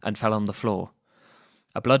 and fell on the floor.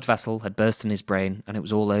 A blood vessel had burst in his brain, and it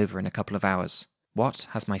was all over in a couple of hours. What,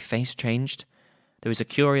 has my face changed? There is a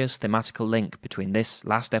curious thematical link between this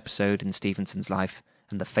last episode in Stevenson's life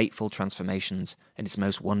and the fateful transformations in his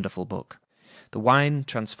most wonderful book. The wine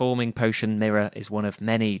transforming potion mirror is one of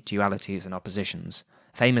many dualities and oppositions.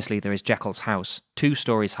 Famously, there is Jekyll's house, 2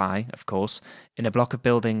 stories high, of course, in a block of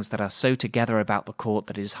buildings that are so together about the court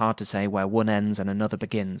that it is hard to say where one ends and another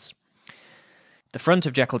begins. The front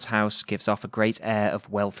of Jekyll's house gives off a great air of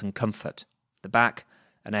wealth and comfort. The back,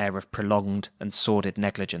 an air of prolonged and sordid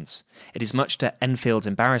negligence. It is much to Enfield's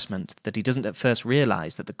embarrassment that he doesn't at first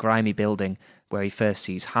realise that the grimy building where he first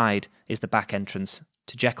sees Hyde is the back entrance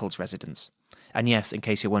to Jekyll's residence. And yes, in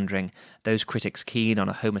case you're wondering, those critics keen on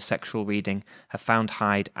a homosexual reading have found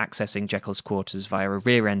Hyde accessing Jekyll's quarters via a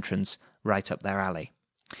rear entrance right up their alley.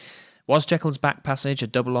 Was Jekyll's back passage a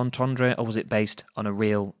double entendre, or was it based on a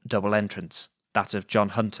real double entrance? That of John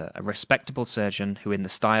Hunter, a respectable surgeon who, in the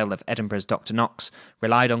style of Edinburgh's Dr. Knox,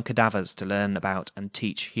 relied on cadavers to learn about and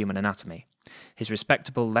teach human anatomy. His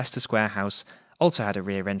respectable Leicester Square house also had a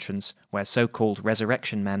rear entrance where so-called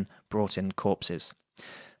resurrection men brought in corpses.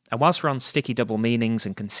 And whilst we're on sticky double meanings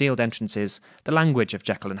and concealed entrances, the language of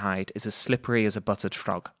Jekyll and Hyde is as slippery as a buttered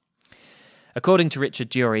frog. According to Richard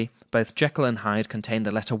Dury, both Jekyll and Hyde contain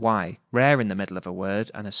the letter Y, rare in the middle of a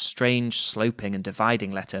word, and a strange sloping and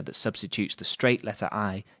dividing letter that substitutes the straight letter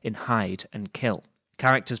I in hide and kill.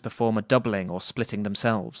 Characters perform a doubling or splitting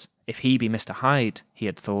themselves. If he be Mr. Hyde, he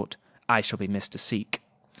had thought, I shall be Mr. Seek.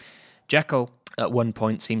 Jekyll, at one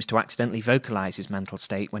point, seems to accidentally vocalise his mental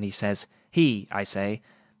state when he says, he, I say,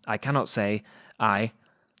 I cannot say, I.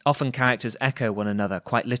 Often characters echo one another,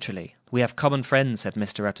 quite literally. We have common friends, said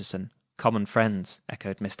Mr. Utterson. Common friends,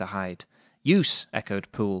 echoed Mr. Hyde. Use,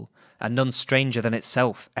 echoed Poole. And none stranger than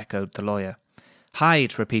itself, echoed the lawyer.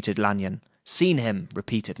 Hyde, repeated Lanyon. Seen him,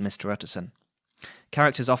 repeated Mr. Utterson.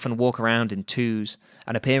 Characters often walk around in twos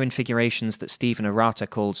and appear in figurations that Stephen Arata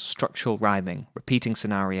calls structural rhyming, repeating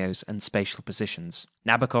scenarios and spatial positions.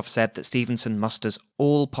 Nabokov said that Stevenson musters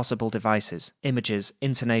all possible devices, images,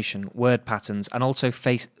 intonation, word patterns, and also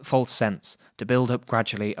false sense to build up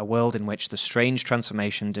gradually a world in which the strange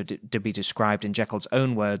transformation to be described in Jekyll's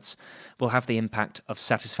own words will have the impact of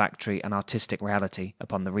satisfactory and artistic reality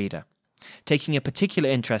upon the reader. Taking a particular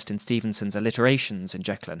interest in Stevenson's alliterations in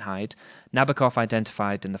Jekyll and Hyde, Nabokov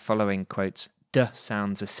identified in the following quotes, D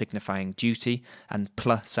sounds as signifying duty, and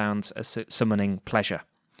pl sounds as summoning pleasure.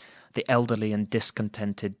 The elderly and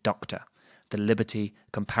discontented doctor, the liberty,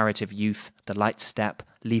 comparative youth, the light step,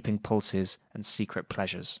 leaping pulses, and secret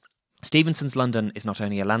pleasures. Stevenson's London is not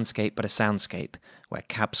only a landscape but a soundscape, where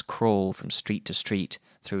cabs crawl from street to street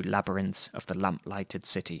through labyrinths of the lamp-lighted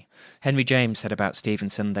city. Henry James said about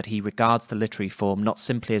Stevenson that he regards the literary form not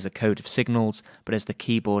simply as a code of signals, but as the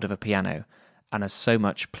keyboard of a piano, and as so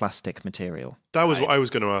much plastic material. That was what I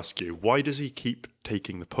was going to ask you. Why does he keep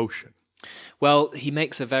taking the potion? Well, he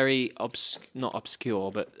makes a very, not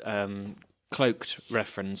obscure, but cloaked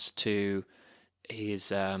reference to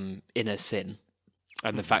his inner sin,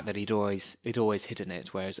 and the fact that he'd always hidden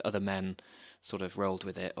it, whereas other men sort of rolled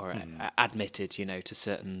with it or admitted, to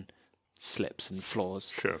certain slips and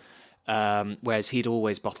flaws. Sure. Whereas he'd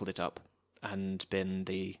always bottled it up and been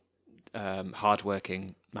the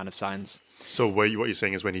hard-working man of science. So what you're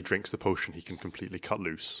saying is when he drinks the potion, he can completely cut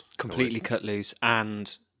loose. Completely cut loose,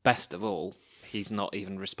 and best of all, he's not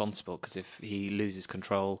even responsible, because if he loses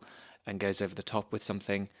control and goes over the top with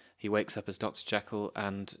something, he wakes up as Dr. Jekyll,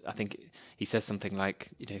 and I think he says something like,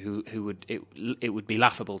 who would it would be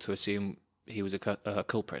laughable to assume he was a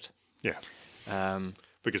culprit. Yeah.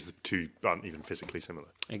 Because the two aren't even physically similar.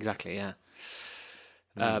 Exactly, yeah.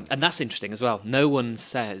 And that's interesting as well. No one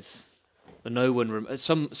says,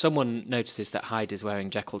 someone notices that Hyde is wearing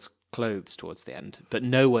Jekyll's clothes towards the end, but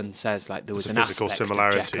no one says like there was an physical aspect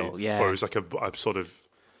similarity, of Jekyll, yeah, or it was like a sort of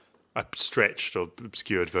a stretched or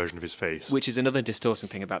obscured version of his face. Which is another distorting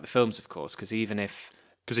thing about the films, of course, because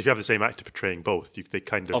if you have the same actor portraying both, they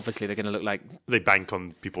kind of... Obviously, they're going to look like... They bank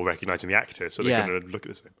on people recognising the actor, so they're going to look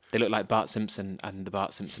the same. They look like Bart Simpson and the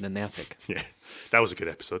Bart Simpson in the Attic. Yeah, that was a good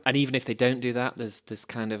episode. And even if they don't do that, there's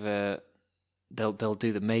kind of they'll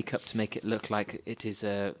do the makeup to make it look like it is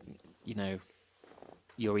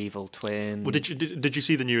your evil twin. Well, did you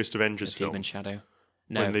see the newest Avengers film? Demon Shadow.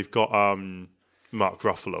 No. When they've got Mark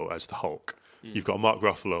Ruffalo as the Hulk. You've got Mark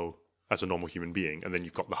Ruffalo as a normal human being, and then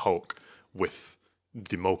you've got the Hulk with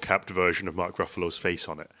the mocapped version of Mark Ruffalo's face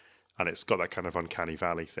on it. And it's got that kind of uncanny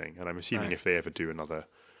valley thing. And I'm assuming if they ever do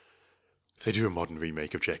if they do a modern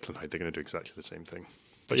remake of Jekyll and Hyde, they're going to do exactly the same thing.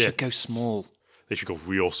 But They should go small. They should go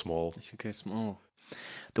real small. They should go small.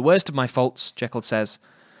 The worst of my faults, Jekyll says,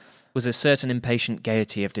 was a certain impatient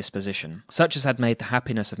gaiety of disposition, such as had made the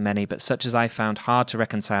happiness of many, but such as I found hard to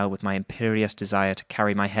reconcile with my imperious desire to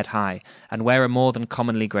carry my head high, and wear a more than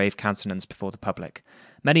commonly grave countenance before the public.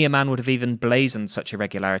 Many a man would have even blazoned such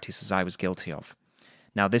irregularities as I was guilty of.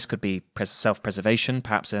 Now, this could be self-preservation,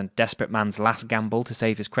 perhaps a desperate man's last gamble to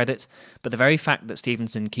save his credit, but the very fact that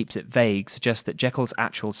Stevenson keeps it vague suggests that Jekyll's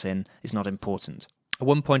actual sin is not important. At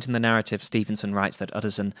one point in the narrative, Stevenson writes that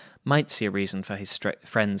Utterson might see a reason for his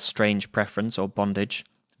friend's strange preference or bondage,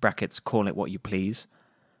 brackets, call it what you please.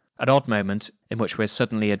 An odd moment in which we're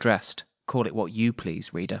suddenly addressed, call it what you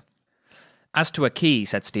please, reader. As to a key,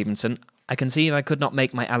 said Stevenson, I conceive I could not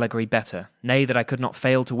make my allegory better, nay, that I could not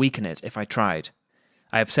fail to weaken it if I tried.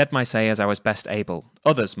 I have said my say as I was best able.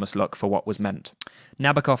 Others must look for what was meant.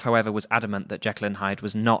 Nabokov, however, was adamant that Jekyll and Hyde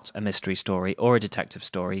was not a mystery story or a detective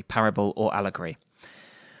story, parable or allegory.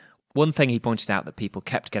 One thing he pointed out that people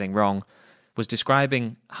kept getting wrong was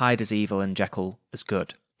describing Hyde as evil and Jekyll as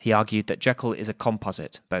good. He argued that Jekyll is a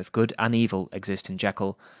composite. Both good and evil exist in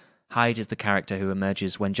Jekyll. Hyde is the character who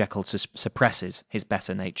emerges when Jekyll suppresses his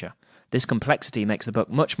better nature. This complexity makes the book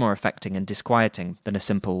much more affecting and disquieting than a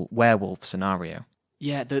simple werewolf scenario.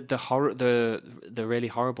 Yeah, the really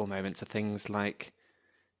horrible moments are things like,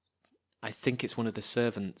 I think it's one of the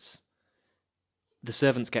servants. The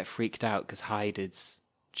servants get freaked out because Hyde is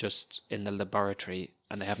just in the laboratory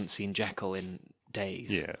and they haven't seen Jekyll in days.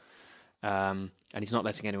 Yeah. And he's not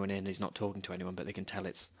letting anyone in, he's not talking to anyone, but they can tell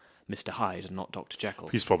it's Mr. Hyde and not Dr. Jekyll.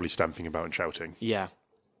 He's probably stamping about and shouting. Yeah.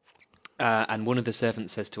 And one of the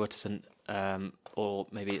servants says to Utterson, or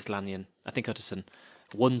maybe it's Lanyon, I think Utterson,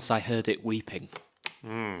 once I heard it weeping.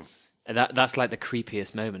 And that's like the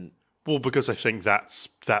creepiest moment. Well, because I think that's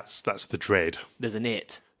the dread. There's an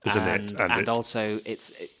it. There's an it. And also,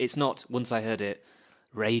 it's not, once I heard it,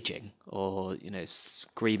 raging or,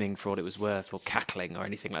 screaming for what it was worth or cackling or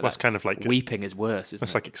anything like that. That's kind of like... Weeping is worse, isn't it?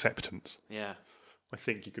 That's like acceptance. Yeah. I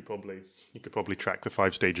think you could probably track the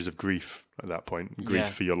 5 stages of grief at that point. Grief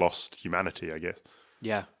for your lost humanity, I guess.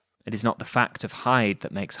 Yeah. It is not the fact of Hyde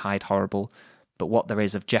that makes Hyde horrible, but what there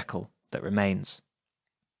is of Jekyll that remains.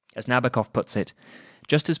 As Nabokov puts it,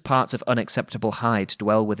 just as parts of unacceptable Hyde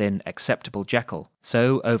dwell within acceptable Jekyll,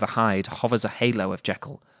 so over Hyde hovers a halo of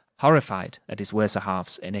Jekyll, horrified at his worser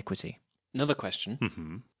half's iniquity. Another question.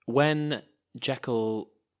 Mm-hmm. When Jekyll...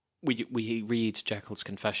 We read Jekyll's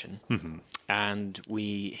confession, and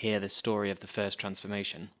we hear the story of the first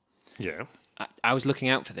transformation. Yeah. I was looking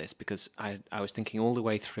out for this because I was thinking all the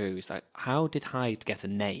way through, is like, how did Hyde get a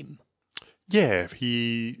name? Yeah,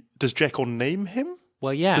 does Jekyll name him?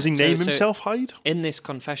 Well, yeah. Does he name himself Hyde? In this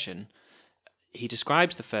confession, he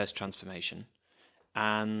describes the first transformation,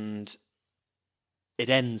 and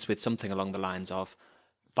it ends with something along the lines of,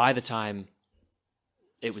 by the time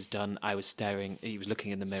it was done, he was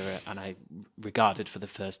looking in the mirror, and I regarded for the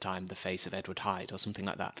first time the face of Edward Hyde, or something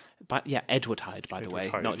like that. But yeah, Edward Hyde, by the way,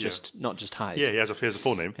 Hyde, not just Hyde. Yeah, he has a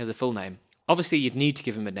full name. He has a full name. Obviously, you'd need to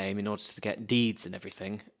give him a name in order to get deeds and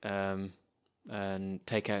everything, and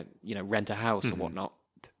rent a house or whatnot.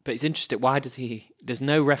 But it's interesting. Why does he? There's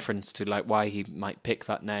no reference to like why he might pick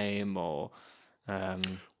that name or.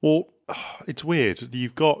 Well, it's weird.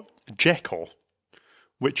 You've got Jekyll,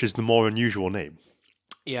 which is the more unusual name.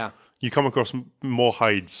 Yeah. You come across more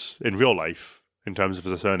Hydes in real life in terms of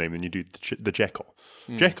as a surname than you do the Jekyll.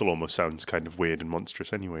 Jekyll almost sounds kind of weird and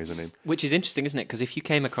monstrous anyway as a name. Which is interesting, isn't it? Because if you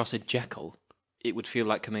came across a Jekyll, it would feel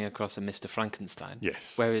like coming across a Mr. Frankenstein.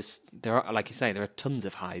 Yes. Whereas there are, like you say, there are tons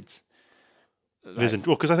of Hydes. It isn't.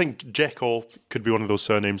 Well, because I think Jekyll could be one of those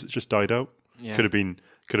surnames that's just died out. Yeah. Could have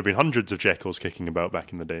been hundreds of Jekylls kicking about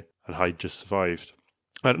back in the day, and Hyde just survived.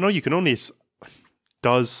 I don't know. You can only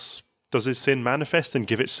Does his sin manifest and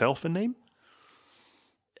give itself a name?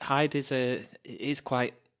 Hyde is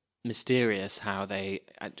quite mysterious how they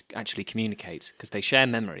actually communicate, because they share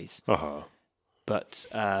memories. But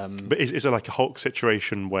is it like a Hulk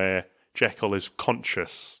situation where Jekyll is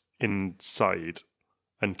conscious inside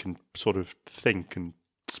and can sort of think and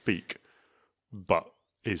speak, but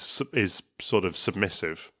is sort of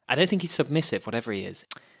submissive? I don't think he's submissive, whatever he is.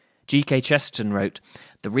 G.K. Chesterton wrote,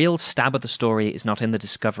 "The real stab of the story is not in the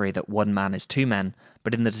discovery that one man is two men,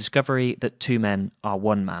 but in the discovery that two men are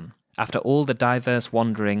one man. After all the diverse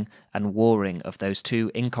wandering and warring of those two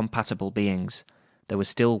incompatible beings, there was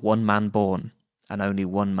still one man born, and only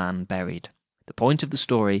one man buried. The point of the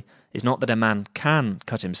story is not that a man can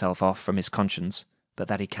cut himself off from his conscience, but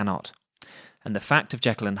that he cannot. And the fact of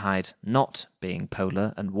Jekyll and Hyde not being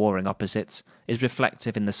polar and warring opposites is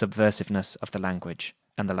reflective in the subversiveness of the language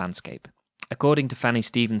and the landscape." According to Fanny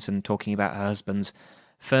Stevenson talking about her husband's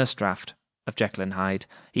first draft of Jekyll and Hyde,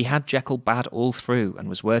 he had Jekyll bad all through and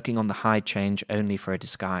was working on the Hyde change only for a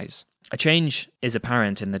disguise. A change is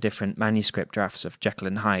apparent in the different manuscript drafts of Jekyll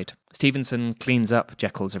and Hyde. Stevenson cleans up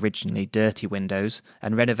Jekyll's originally dirty windows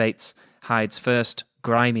and renovates Hyde's first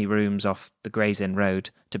grimy rooms off the Gray's Inn Road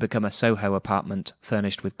to become a Soho apartment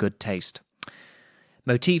furnished with good taste.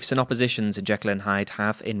 Motifs and oppositions in Jekyll and Hyde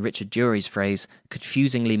have, in Richard Dury's phrase,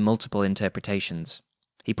 confusingly multiple interpretations.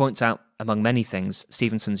 He points out, among many things,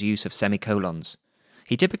 Stevenson's use of semicolons.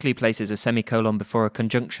 He typically places a semicolon before a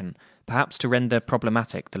conjunction, perhaps to render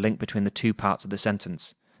problematic the link between the two parts of the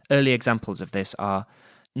sentence. Early examples of this are,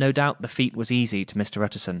 "No doubt the feat was easy to Mr.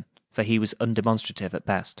 Utterson, for he was undemonstrative at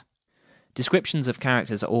best." Descriptions of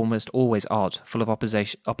characters are almost always odd, full of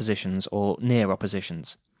oppositions or near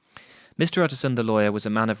oppositions. Mr. Utterson the lawyer was a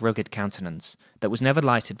man of rugged countenance, that was never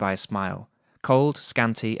lighted by a smile, cold,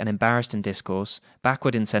 scanty, and embarrassed in discourse,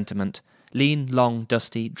 backward in sentiment, lean, long,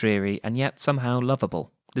 dusty, dreary, and yet somehow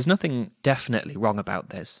lovable. There's nothing definitely wrong about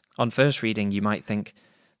this. On first reading, you might think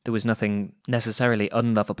there was nothing necessarily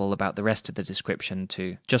unlovable about the rest of the description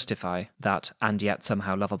to justify that and yet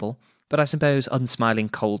somehow lovable, but I suppose unsmiling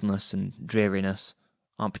coldness and dreariness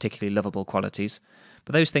aren't particularly lovable qualities.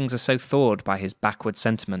 But those things are so thawed by his backward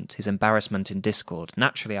sentiment, his embarrassment in discord.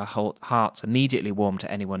 Naturally, our hearts immediately warm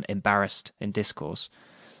to anyone embarrassed in discourse.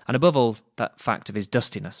 And above all, that fact of his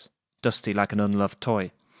dustiness, dusty like an unloved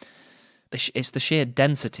toy. It's the sheer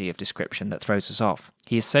density of description that throws us off.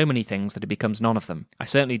 He is so many things that it becomes none of them. I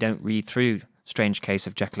certainly don't read through Strange Case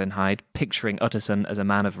of Jekyll and Hyde picturing Utterson as a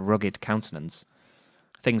man of rugged countenance.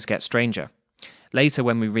 Things get stranger. Later,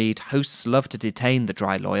 when we read, "Hosts love to detain the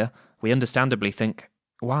dry lawyer," we understandably think,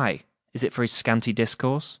 why? Is it for his scanty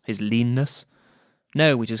discourse? His leanness?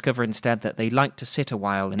 No, we discover instead that they like to sit a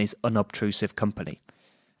while in his unobtrusive company.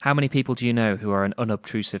 How many people do you know who are an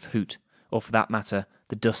unobtrusive hoot, or for that matter,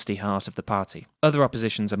 the dusty heart of the party? Other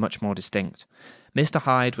oppositions are much more distinct. Mr.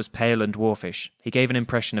 Hyde was pale and dwarfish. He gave an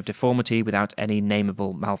impression of deformity without any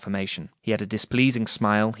nameable malformation. He had a displeasing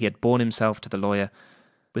smile. He had borne himself to the lawyer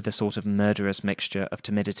with a sort of murderous mixture of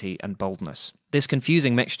timidity and boldness. This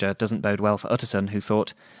confusing mixture doesn't bode well for Utterson, who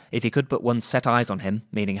thought, if he could but once set eyes on him,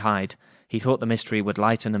 meaning Hyde, he thought the mystery would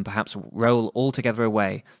lighten and perhaps roll altogether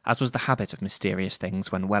away, as was the habit of mysterious things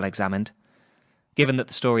when well examined. Given that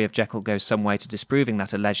the story of Jekyll goes some way to disproving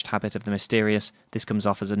that alleged habit of the mysterious, this comes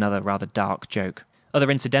off as another rather dark joke. Other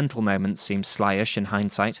incidental moments seem slyish in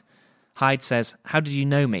hindsight. Hyde says, "How did you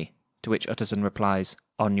know me?" To which Utterson replies,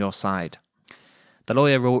 "On your side." The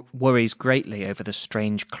lawyer worries greatly over the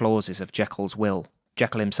strange clauses of Jekyll's will.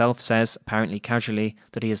 Jekyll himself says, apparently casually,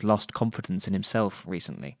 that he has lost confidence in himself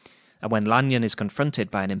recently. And when Lanyon is confronted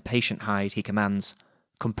by an impatient Hyde, he commands,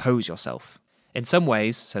 "Compose yourself." In some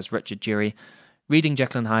ways, says Richard Dury, reading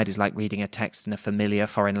Jekyll and Hyde is like reading a text in a familiar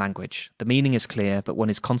foreign language. The meaning is clear, but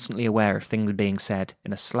one is constantly aware of things being said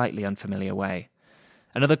in a slightly unfamiliar way.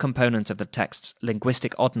 Another component of the text's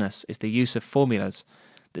linguistic oddness is the use of formulas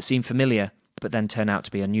that seem familiar, but then turn out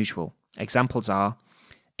to be unusual. Examples are,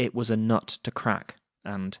 "It was a nut to crack,"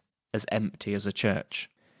 and "as empty as a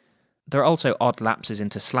church." There are also odd lapses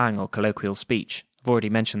into slang or colloquial speech. I've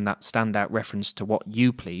already mentioned that standout reference to "what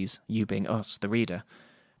you please," you being us, the reader.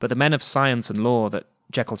 But the men of science and law that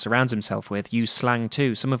Jekyll surrounds himself with use slang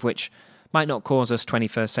too, some of which might not cause us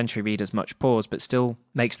 21st century readers much pause, but still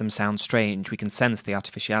makes them sound strange. We can sense the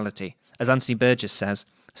artificiality. As Anthony Burgess says,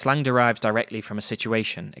 slang derives directly from a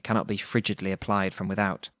situation. It cannot be frigidly applied from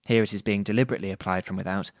without. Here it is being deliberately applied from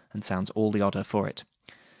without, and sounds all the odder for it.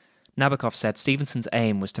 Nabokov said Stevenson's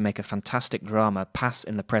aim was to make a fantastic drama pass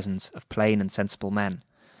in the presence of plain and sensible men.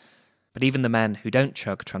 But even the men who don't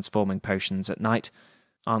chug transforming potions at night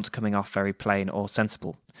aren't coming off very plain or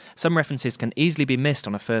sensible. Some references can easily be missed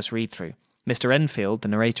on a first read-through. Mr. Enfield, the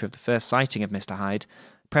narrator of the first sighting of Mr. Hyde,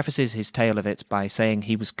 prefaces his tale of it by saying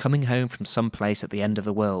he was coming home from some place at the end of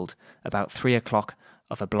the world, about 3 o'clock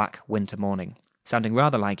of a black winter morning, sounding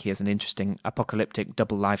rather like he has an interesting apocalyptic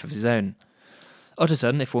double life of his own.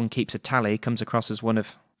 Utterson, if one keeps a tally, comes across as one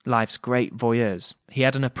of life's great voyeurs. He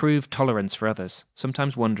had an approved tolerance for others,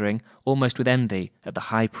 sometimes wondering, almost with envy, at the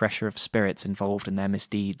high pressure of spirits involved in their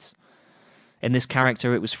misdeeds. In this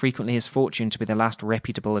character, it was frequently his fortune to be the last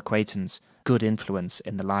reputable acquaintance, good influence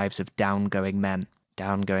in the lives of downgoing men.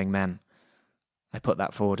 Downgoing men. I put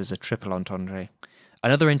that forward as a triple entendre.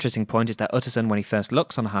 Another interesting point is that Utterson, when he first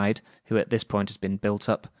looks on Hyde, who at this point has been built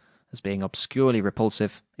up as being obscurely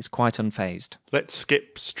repulsive, is quite unfazed. Let's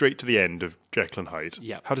skip straight to the end of Jekyll and Hyde.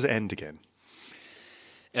 Yeah. How does it end again?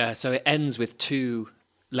 So it ends with 2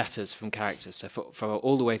 letters from characters. So for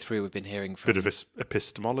all the way through, we've been hearing from... Bit of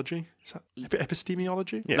epistemology? Is that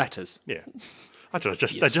epistemology? Yeah. letters. Yeah. I don't know.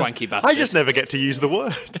 You swanky bastard. I just never get to use the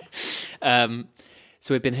word.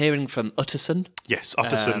 So we've been hearing from Utterson. Yes,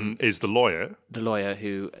 Utterson is the lawyer. The lawyer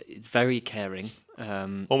who is very caring.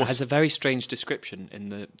 Has a very strange description in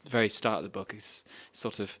the very start of the book. It's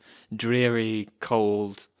sort of dreary,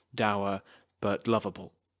 cold, dour, but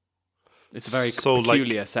lovable. It's a very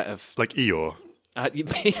peculiar set of... Like Eeyore. Like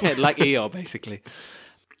Eeyore, basically.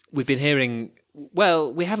 We've been hearing...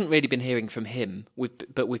 Well, we haven't really been hearing from him,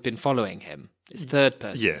 but we've been following him. It's third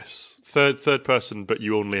person. Yes. Third person, but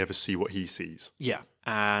you only ever see what he sees. Yeah.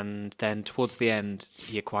 And then towards the end,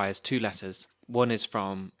 he acquires 2 letters. One is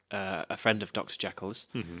from a friend of Dr. Jekyll's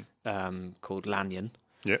called Lanyon.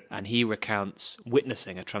 Yeah. And he recounts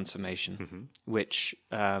witnessing a transformation, which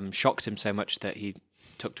shocked him so much that he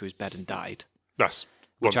took to his bed and died. That's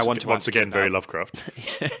Which I want to once ask you again very about. Lovecraft.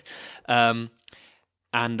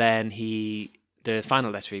 And then the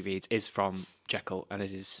final letter he reads is from Jekyll, and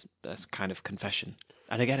it is a kind of confession.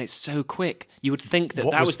 And again, it's so quick. You would think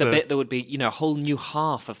that was the bit that would be, a whole new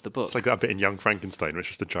half of the book. It's like that bit in Young Frankenstein,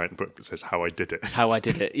 which is the giant book that says How I Did It. How I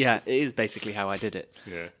did it. Yeah, it is basically how I did it.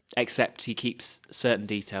 Yeah. Except he keeps certain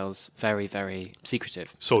details very, very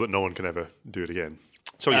secretive. So that no one can ever do it again.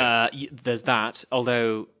 So yeah. There's that,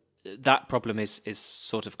 although that problem is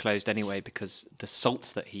sort of closed anyway because the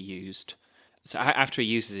salt that he used... So after he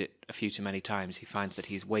uses it a few too many times, he finds that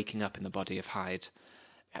he's waking up in the body of Hyde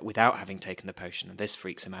without having taken the potion, and this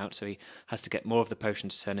freaks him out, so he has to get more of the potion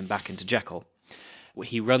to turn him back into Jekyll.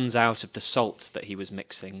 He runs out of the salt that he was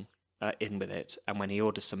mixing in with it, and when he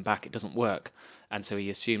orders some back, it doesn't work, and so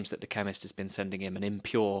he assumes that the chemist has been sending him an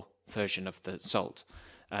impure version of the salt.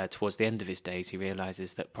 Towards the end of his days, he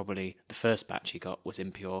realises that probably the first batch he got was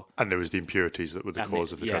impure. And there was the impurities that were the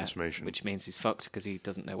cause of the transformation. Which means he's fucked because he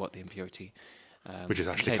doesn't know what the impurity which is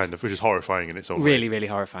actually which is horrifying in its own way. Really, really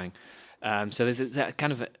horrifying. So there's that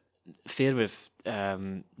kind of a fear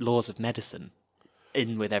of laws of medicine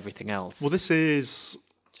in with everything else. Well, this is...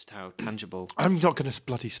 Just how tangible... I'm not going to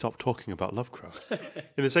bloody stop talking about Lovecraft.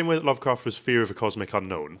 In the same way that Lovecraft was fear of a cosmic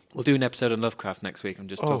unknown. We'll do an episode on Lovecraft next week and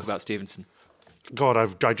just talk about Stevenson. God,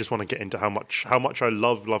 I just want to get into how much I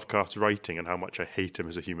love Lovecraft's writing and how much I hate him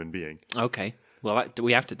as a human being. Okay. Well,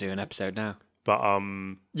 we have to do an episode now. But,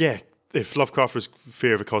 yeah, if Lovecraft was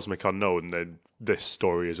fear of a cosmic unknown, then this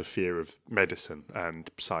story is a fear of medicine and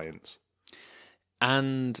science.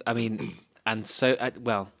 And, I mean,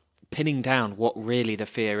 pinning down what really the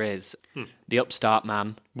fear is. The upstart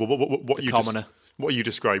man, the commoner. What you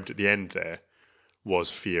described at the end there was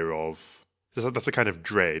fear of... That's a kind of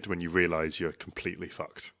dread when you realise you're completely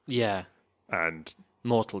fucked. Yeah. And...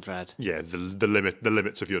 mortal dread. Yeah, the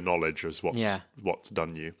limits of your knowledge is what's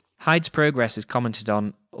done you. Hyde's progress is commented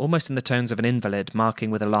on almost in the tones of an invalid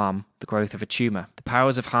marking with alarm the growth of a tumour. The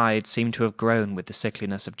powers of Hyde seem to have grown with the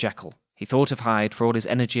sickliness of Jekyll. He thought of Hyde, for all his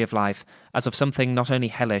energy of life, as of something not only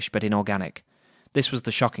hellish but inorganic. This was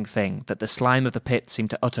the shocking thing, that the slime of the pit seemed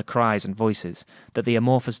to utter cries and voices, that the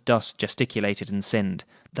amorphous dust gesticulated and sinned,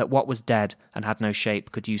 that what was dead and had no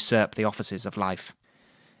shape could usurp the offices of life.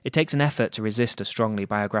 It takes an effort to resist a strongly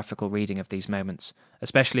biographical reading of these moments,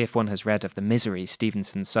 especially if one has read of the misery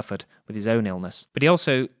Stevenson suffered with his own illness. But he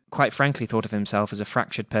also, quite frankly, thought of himself as a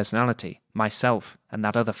fractured personality, myself and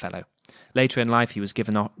that other fellow. Later in life, he was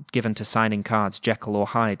given to signing cards Jekyll or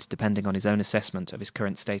Hyde, depending on his own assessment of his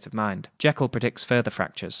current state of mind. Jekyll predicts further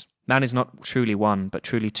fractures. Man is not truly one, but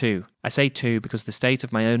truly two. I say two because the state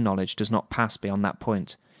of my own knowledge does not pass beyond that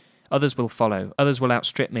point. Others will follow, others will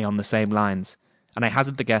outstrip me on the same lines, and I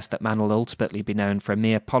hazard the guess that man will ultimately be known for a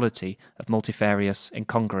mere polity of multifarious,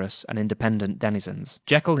 incongruous, and independent denizens.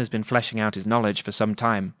 Jekyll has been fleshing out his knowledge for some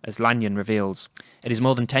time, as Lanyon reveals. It is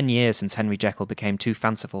more than 10 years since Henry Jekyll became too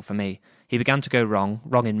fanciful for me. He began to go wrong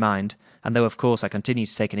in mind, and though of course I continue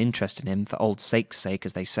to take an interest in him for old sake's sake,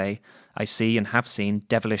 as they say, I see and have seen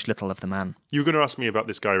devilish little of the man. You were going to ask me about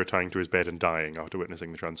this guy retiring to his bed and dying after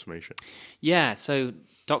witnessing the transformation. Yeah, so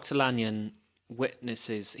Dr. Lanyon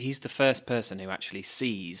witnesses, he's the first person who actually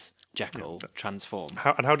sees Jekyll transform.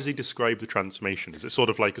 How does he describe the transformation? Is it sort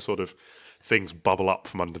of like a sort of things bubble up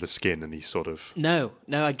from under the skin and he's sort of... No,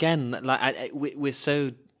 again, we're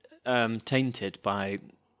so tainted by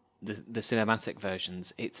the cinematic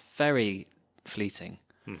versions, it's very fleeting.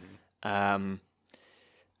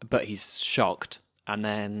 But he's shocked, and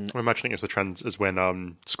then I'm imagining as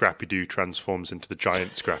when Scrappy-Doo transforms into the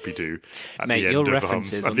giant Scrappy-Doo at Mate, the end your of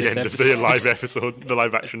references at on the this end of the live episode, the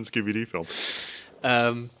live action Scooby-Doo film.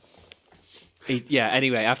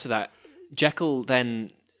 Anyway, after that, Jekyll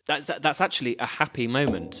then that's actually a happy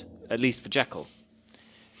moment, at least for Jekyll,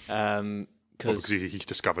 Because he's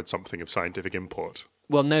discovered something of scientific import.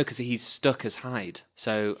 Well, no, because he's stuck as Hyde.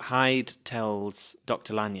 So Hyde tells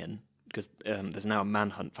Dr. Lanyon, because there's now a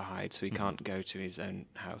manhunt for Hyde, so he can't go to his own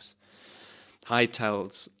house. Hyde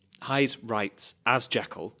writes as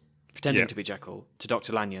Jekyll, pretending to be Jekyll, to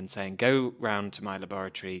Dr. Lanyon, saying, go round to my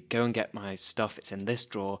laboratory, go and get my stuff, it's in this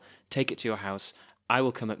drawer, take it to your house, I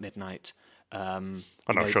will come at midnight. And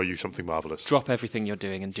I'll show you something marvellous. Drop everything you're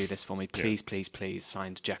doing and do this for me, please, please, please,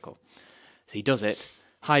 signed Jekyll. So he does it,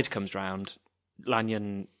 Hyde comes round,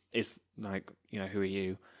 Lanyon is like, who are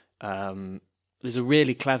you? There's a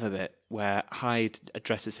really clever bit where Hyde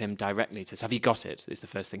addresses him directly, says, have you got it? Is the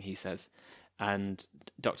first thing he says. And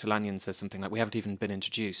Dr. Lanyon says something like, we haven't even been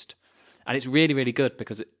introduced. And it's really, really good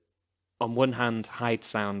because on one hand, Hyde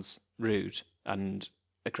sounds rude and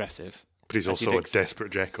aggressive. But he's also a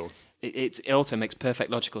desperate Jekyll. It also makes perfect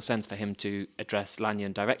logical sense for him to address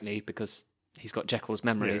Lanyon directly because he's got Jekyll's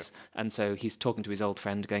memories, and so he's talking to his old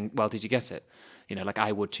friend going, well, did you get it? Like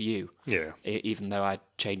I would to you, even though I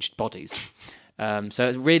changed bodies. So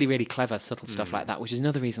it's really, really clever, subtle stuff like that, which is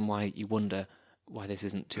another reason why you wonder why this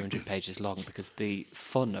isn't 200 pages long, because the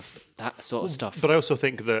fun of that sort of stuff. But I also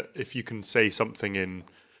think that if you can say something in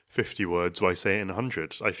 50 words, why say it in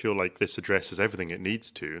 100? I feel like this addresses everything it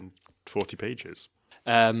needs to in 40 pages.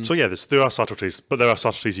 So yeah, there are subtleties, but there are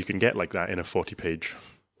subtleties you can get like that in a 40-page.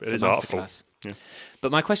 It is artful. Yeah.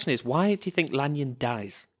 But my question is, why do you think Lanyon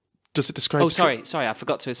dies? Does it describe? Oh, sorry, I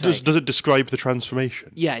forgot to say. Does it describe the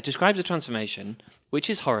transformation? Yeah, it describes the transformation, which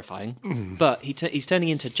is horrifying. But he's turning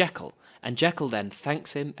into Jekyll, and Jekyll then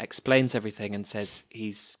thanks him, explains everything, and says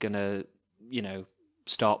he's gonna,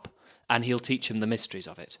 stop, and he'll teach him the mysteries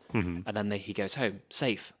of it. And then he goes home,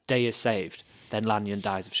 safe. Day is saved. Then Lanyon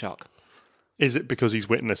dies of shock. Is it because he's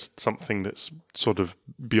witnessed something that's sort of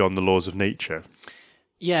beyond the laws of nature?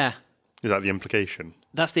 Yeah. Is that the implication?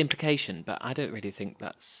 That's the implication, but I don't really think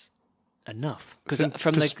that's enough.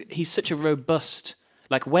 Because he's such a robust,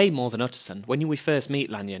 way more than Utterson. When we first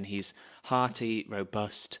meet Lanyon, he's hearty,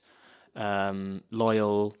 robust,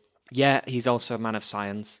 loyal. Yeah, he's also a man of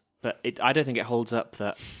science, but I don't think it holds up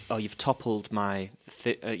that, you've toppled my,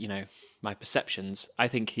 my perceptions. I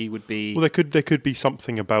think he would be... Well, there could be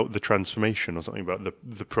something about the transformation or something about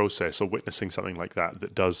the process or witnessing something like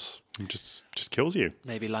that does just kills you.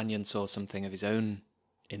 Maybe Lanyon saw something of his own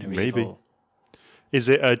inner Maybe. evil. Is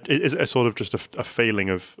it a sort of just a failing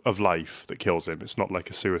of life that kills him? It's not like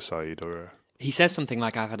a suicide or a... He says something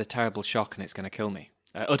like, I've had a terrible shock and it's going to kill me.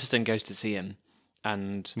 Utterson goes to see him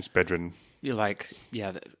and... He's bedridden. You're like,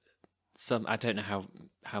 I don't know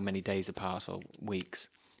how many days apart or weeks.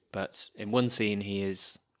 But in one scene, he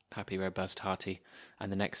is happy, robust, hearty,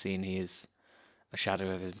 and the next scene, he is a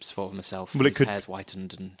shadow of his former self. His hair's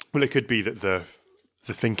whitened. Well, it could be that the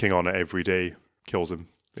thinking on it every day kills him.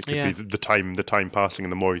 It could be the time passing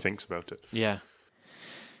and the more he thinks about it. Yeah.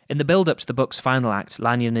 In the build-up to the book's final act,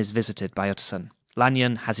 Lanyon is visited by Utterson.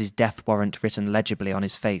 Lanyon has his death warrant written legibly on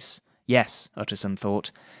his face. Yes, Utterson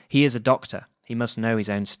thought, he is a doctor. He must know his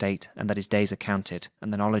own state, and that his days are counted,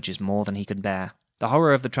 and the knowledge is more than he can bear. The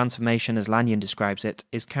horror of the transformation, as Lanyon describes it,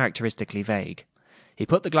 is characteristically vague. He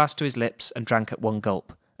put the glass to his lips and drank at one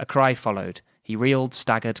gulp. A cry followed. He reeled,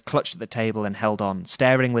 staggered, clutched at the table and held on,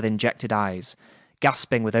 staring with injected eyes,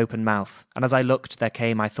 gasping with open mouth, and as I looked, there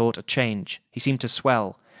came, I thought, a change. He seemed to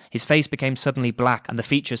swell. His face became suddenly black, and the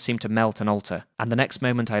features seemed to melt and alter, and the next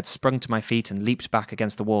moment I had sprung to my feet and leaped back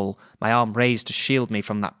against the wall, my arm raised to shield me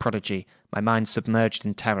from that prodigy, my mind submerged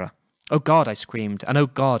in terror. "Oh God!" I screamed, and "Oh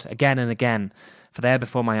God!" again and again, for there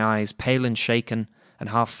before my eyes, pale and shaken, and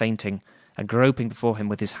half fainting, and groping before him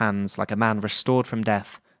with his hands, like a man restored from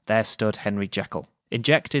death, there stood Henry Jekyll.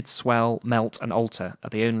 Injected, swell, melt, and alter are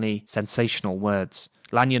the only sensational words.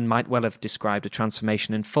 Lanyon might well have described a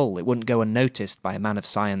transformation in full. It wouldn't go unnoticed by a man of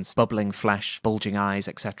science, bubbling flesh, bulging eyes,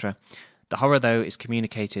 etc. The horror, though, is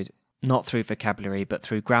communicated not through vocabulary, but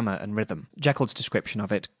through grammar and rhythm. Jekyll's description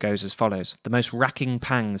of it goes as follows. The most racking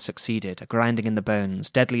pangs succeeded, a grinding in the bones,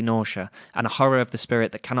 deadly nausea, and a horror of the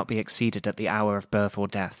spirit that cannot be exceeded at the hour of birth or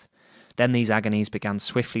death. Then these agonies began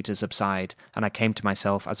swiftly to subside, and I came to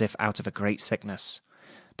myself as if out of a great sickness.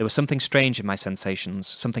 There was something strange in my sensations,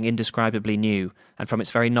 something indescribably new, and from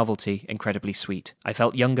its very novelty, incredibly sweet. I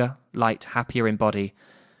felt younger, light, happier in body,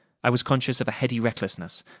 I was conscious of a heady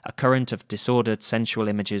recklessness, a current of disordered sensual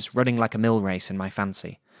images running like a mill race in my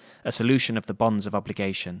fancy, a solution of the bonds of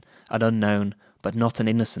obligation, an unknown, but not an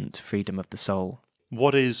innocent, freedom of the soul.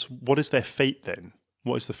 What is their fate then?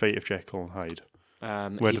 What is the fate of Jekyll and Hyde?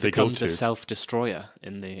 Where do they go to? He becomes a self-destroyer,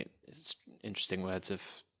 in the interesting words of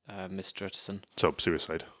Mr. Utterson. So,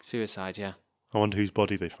 suicide. Suicide, yeah. I wonder whose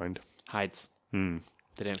body they find. Hyde's. Hmm.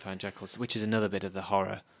 They don't find Jekyll's, which is another bit of the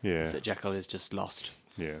horror. Yeah. Is that Jekyll is just lost.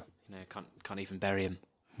 Yeah. Can't even bury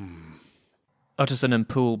him. Utterson and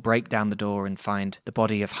Poole break down the door and find the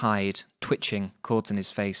body of Hyde, twitching, cords in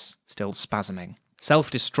his face, still spasming.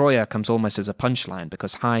 Self-destroyer comes almost as a punchline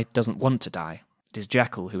because Hyde doesn't want to die. It is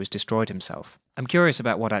Jekyll who has destroyed himself. I'm curious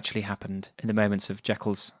about what actually happened in the moments of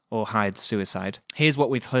Jekyll's or Hyde's suicide. Here's what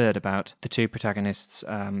we've heard about the two protagonists'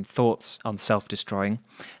 thoughts on self-destroying.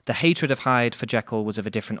 The hatred of Hyde for Jekyll was of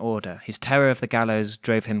a different order. His terror of the gallows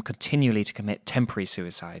drove him continually to commit temporary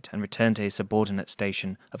suicide and return to his subordinate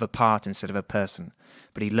station of a part instead of a person.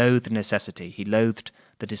 But he loathed necessity, he loathed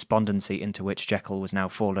the despondency into which Jekyll was now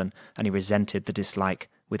fallen, and he resented the dislike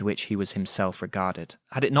with which he was himself regarded.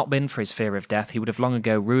 Had it not been for his fear of death, he would have long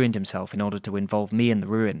ago ruined himself in order to involve me in the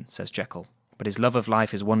ruin, says Jekyll. But his love of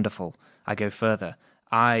life is wonderful. I go further.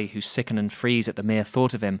 I, who sicken and freeze at the mere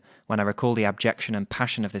thought of him, when I recall the abjection and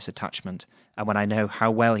passion of this attachment, and when I know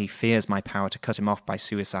how well he fears my power to cut him off by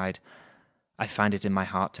suicide, I find it in my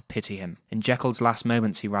heart to pity him. In Jekyll's last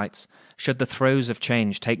moments, he writes, "Should the throes of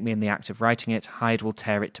change take me in the act of writing it, Hyde will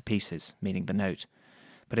tear it to pieces," meaning the note.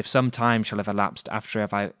 But if some time shall have elapsed after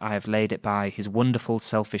I have laid it by, his wonderful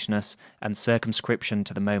selfishness and circumscription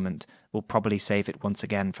to the moment will probably save it once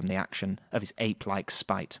again from the action of his ape-like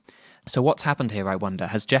spite. So what's happened here, I wonder?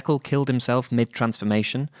 Has Jekyll killed himself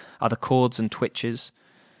mid-transformation? Are the cords and twitches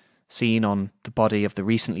seen on the body of the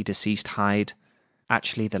recently deceased Hyde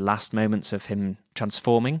actually the last moments of him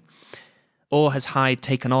transforming? Or has Hyde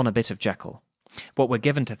taken on a bit of Jekyll? What we're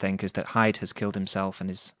given to think is that Hyde has killed himself and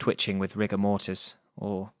is twitching with rigor mortis,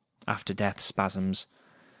 or after-death spasms.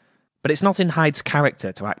 But it's not in Hyde's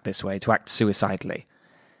character to act this way, to act suicidally.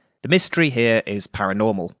 The mystery here is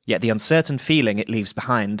paranormal, yet the uncertain feeling it leaves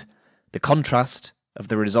behind, the contrast of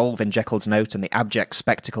the resolve in Jekyll's note and the abject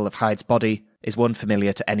spectacle of Hyde's body, is one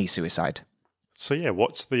familiar to any suicide. So yeah,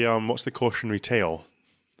 what's the cautionary tale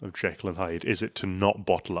of Jekyll and Hyde? Is it to not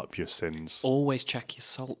bottle up your sins? Always check your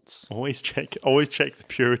salts. Always check the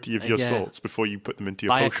purity of your salts before you put them into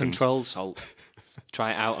your potions. potions. Buy a controlled salt.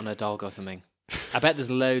 Try it out on a dog or something. I bet there's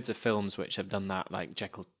loads of films which have done that, like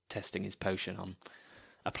Jekyll testing his potion on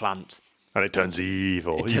a plant. And it turns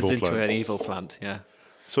evil. It turns into an evil plant, yeah.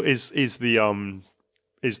 So is the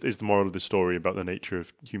moral of the story about the nature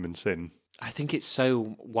of human sin? I think it's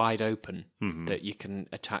so wide open that you can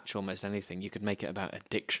attach almost anything. You could make it about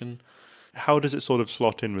addiction. How does it sort of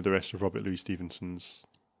slot in with the rest of Robert Louis Stevenson's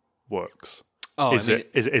works? Oh, is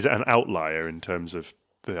it an outlier in terms of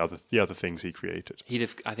the other things he created?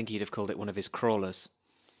 I think he'd have called it one of his crawlers.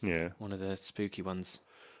 Yeah, one of the spooky ones.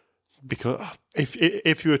 Because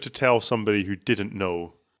if you were to tell somebody who didn't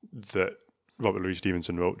know that Robert Louis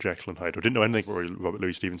Stevenson wrote Jekyll and Hyde, or didn't know anything about Robert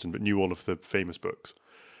Louis Stevenson but knew all of the famous books,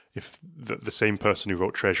 if the same person who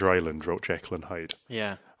wrote Treasure Island wrote Jekyll and Hyde,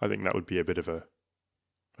 yeah, I think that would be a bit of a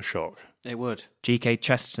shock. It would. G.K.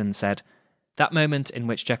 Chesterton said, "That moment in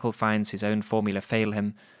which Jekyll finds his own formula fail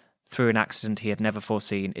him through an accident he had never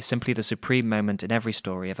foreseen is simply the supreme moment in every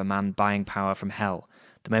story of a man buying power from hell,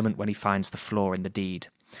 the moment when he finds the flaw in the deed.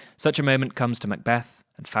 Such a moment comes to Macbeth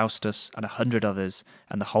and Faustus and 100 others,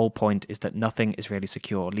 and the whole point is that nothing is really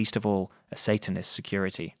secure, least of all a Satanist's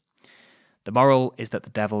security. The moral is that the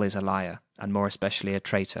devil is a liar, and more especially a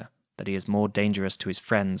traitor, that he is more dangerous to his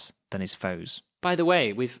friends than his foes." By the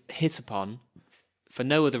way, we've hit upon, for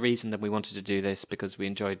no other reason than we wanted to do this, because we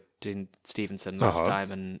enjoyed doing Stevenson last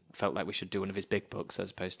time and felt like we should do one of his big books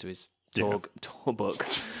as opposed to his tour book,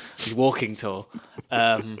 his walking tour.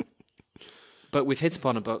 But we've hit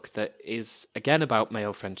upon a book that is, again, about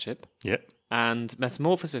male friendship and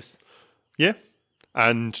metamorphosis. Yeah.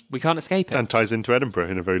 And we can't escape it. And ties into Edinburgh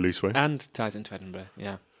in a very loose way. And ties into Edinburgh,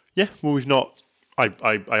 yeah. Yeah, well, we've not... I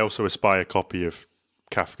also espy a copy of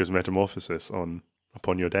Kafka's Metamorphosis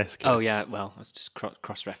upon your desk here. Oh, yeah, well, that's just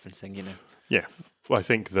cross-referencing, you know. Yeah, well, I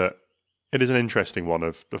think that it is an interesting one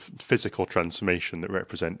of physical transformation that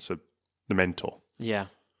represents the mental. Yeah.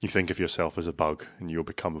 You think of yourself as a bug, and you'll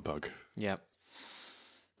become a bug. Yeah.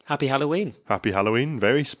 Happy Halloween. Happy Halloween,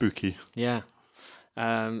 very spooky. Yeah.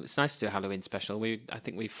 It's nice to do a Halloween special. I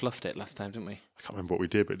think we fluffed it last time, didn't we? I can't remember what we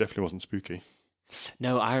did, but it definitely wasn't spooky.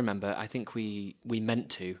 No, I remember. I think we meant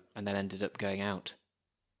to, and then ended up going out.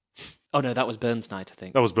 Oh no, that was Burns Night, I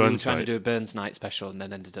think. That was We were Burns trying Night. to do a Burns Night special and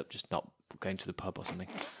then ended up just not going to the pub or something.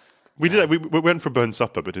 We did. We went for Burns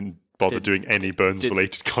Supper, but didn't bother doing any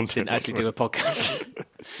Burns-related content. Didn't actually do a podcast.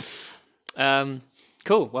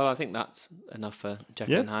 Cool. Well, I think that's enough for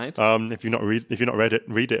Jekyll and Hyde. If you've not read it,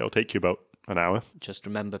 read it. It'll take you about an hour. Just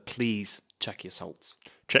remember, please check your salts.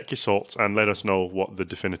 Check your salts and let us know what the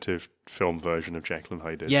definitive film version of Jekyll and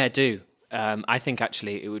Hyde is. Yeah, do. I think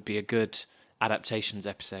actually it would be a good adaptations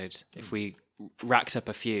episode if we racked up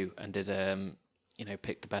a few and did,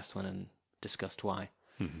 pick the best one and discussed why.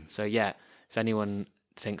 Mm-hmm. So yeah, if anyone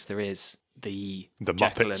thinks there is the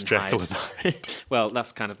Muppets and Jekyll Hyde. and Hyde. Well,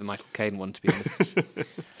 that's kind of the Michael Caine one, to be honest.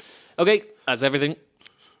 Okay, that's everything.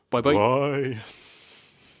 Bye-bye. Bye.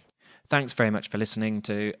 Thanks very much for listening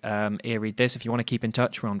to Ear Read This. If you want to keep in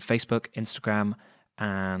touch, we're on Facebook, Instagram,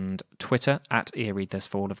 and Twitter at Ear Read This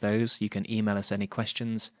for all of those. You can email us any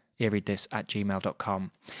questions,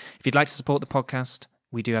 earreadthis@gmail.com. If you'd like to support the podcast,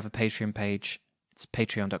 we do have a Patreon page. It's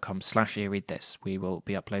patreon.com/earreadthis. We will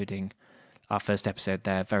be uploading our first episode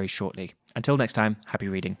there very shortly. Until next time, happy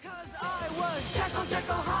reading. 'Cause I was Jekyll,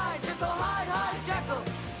 Jekyll, Hyde.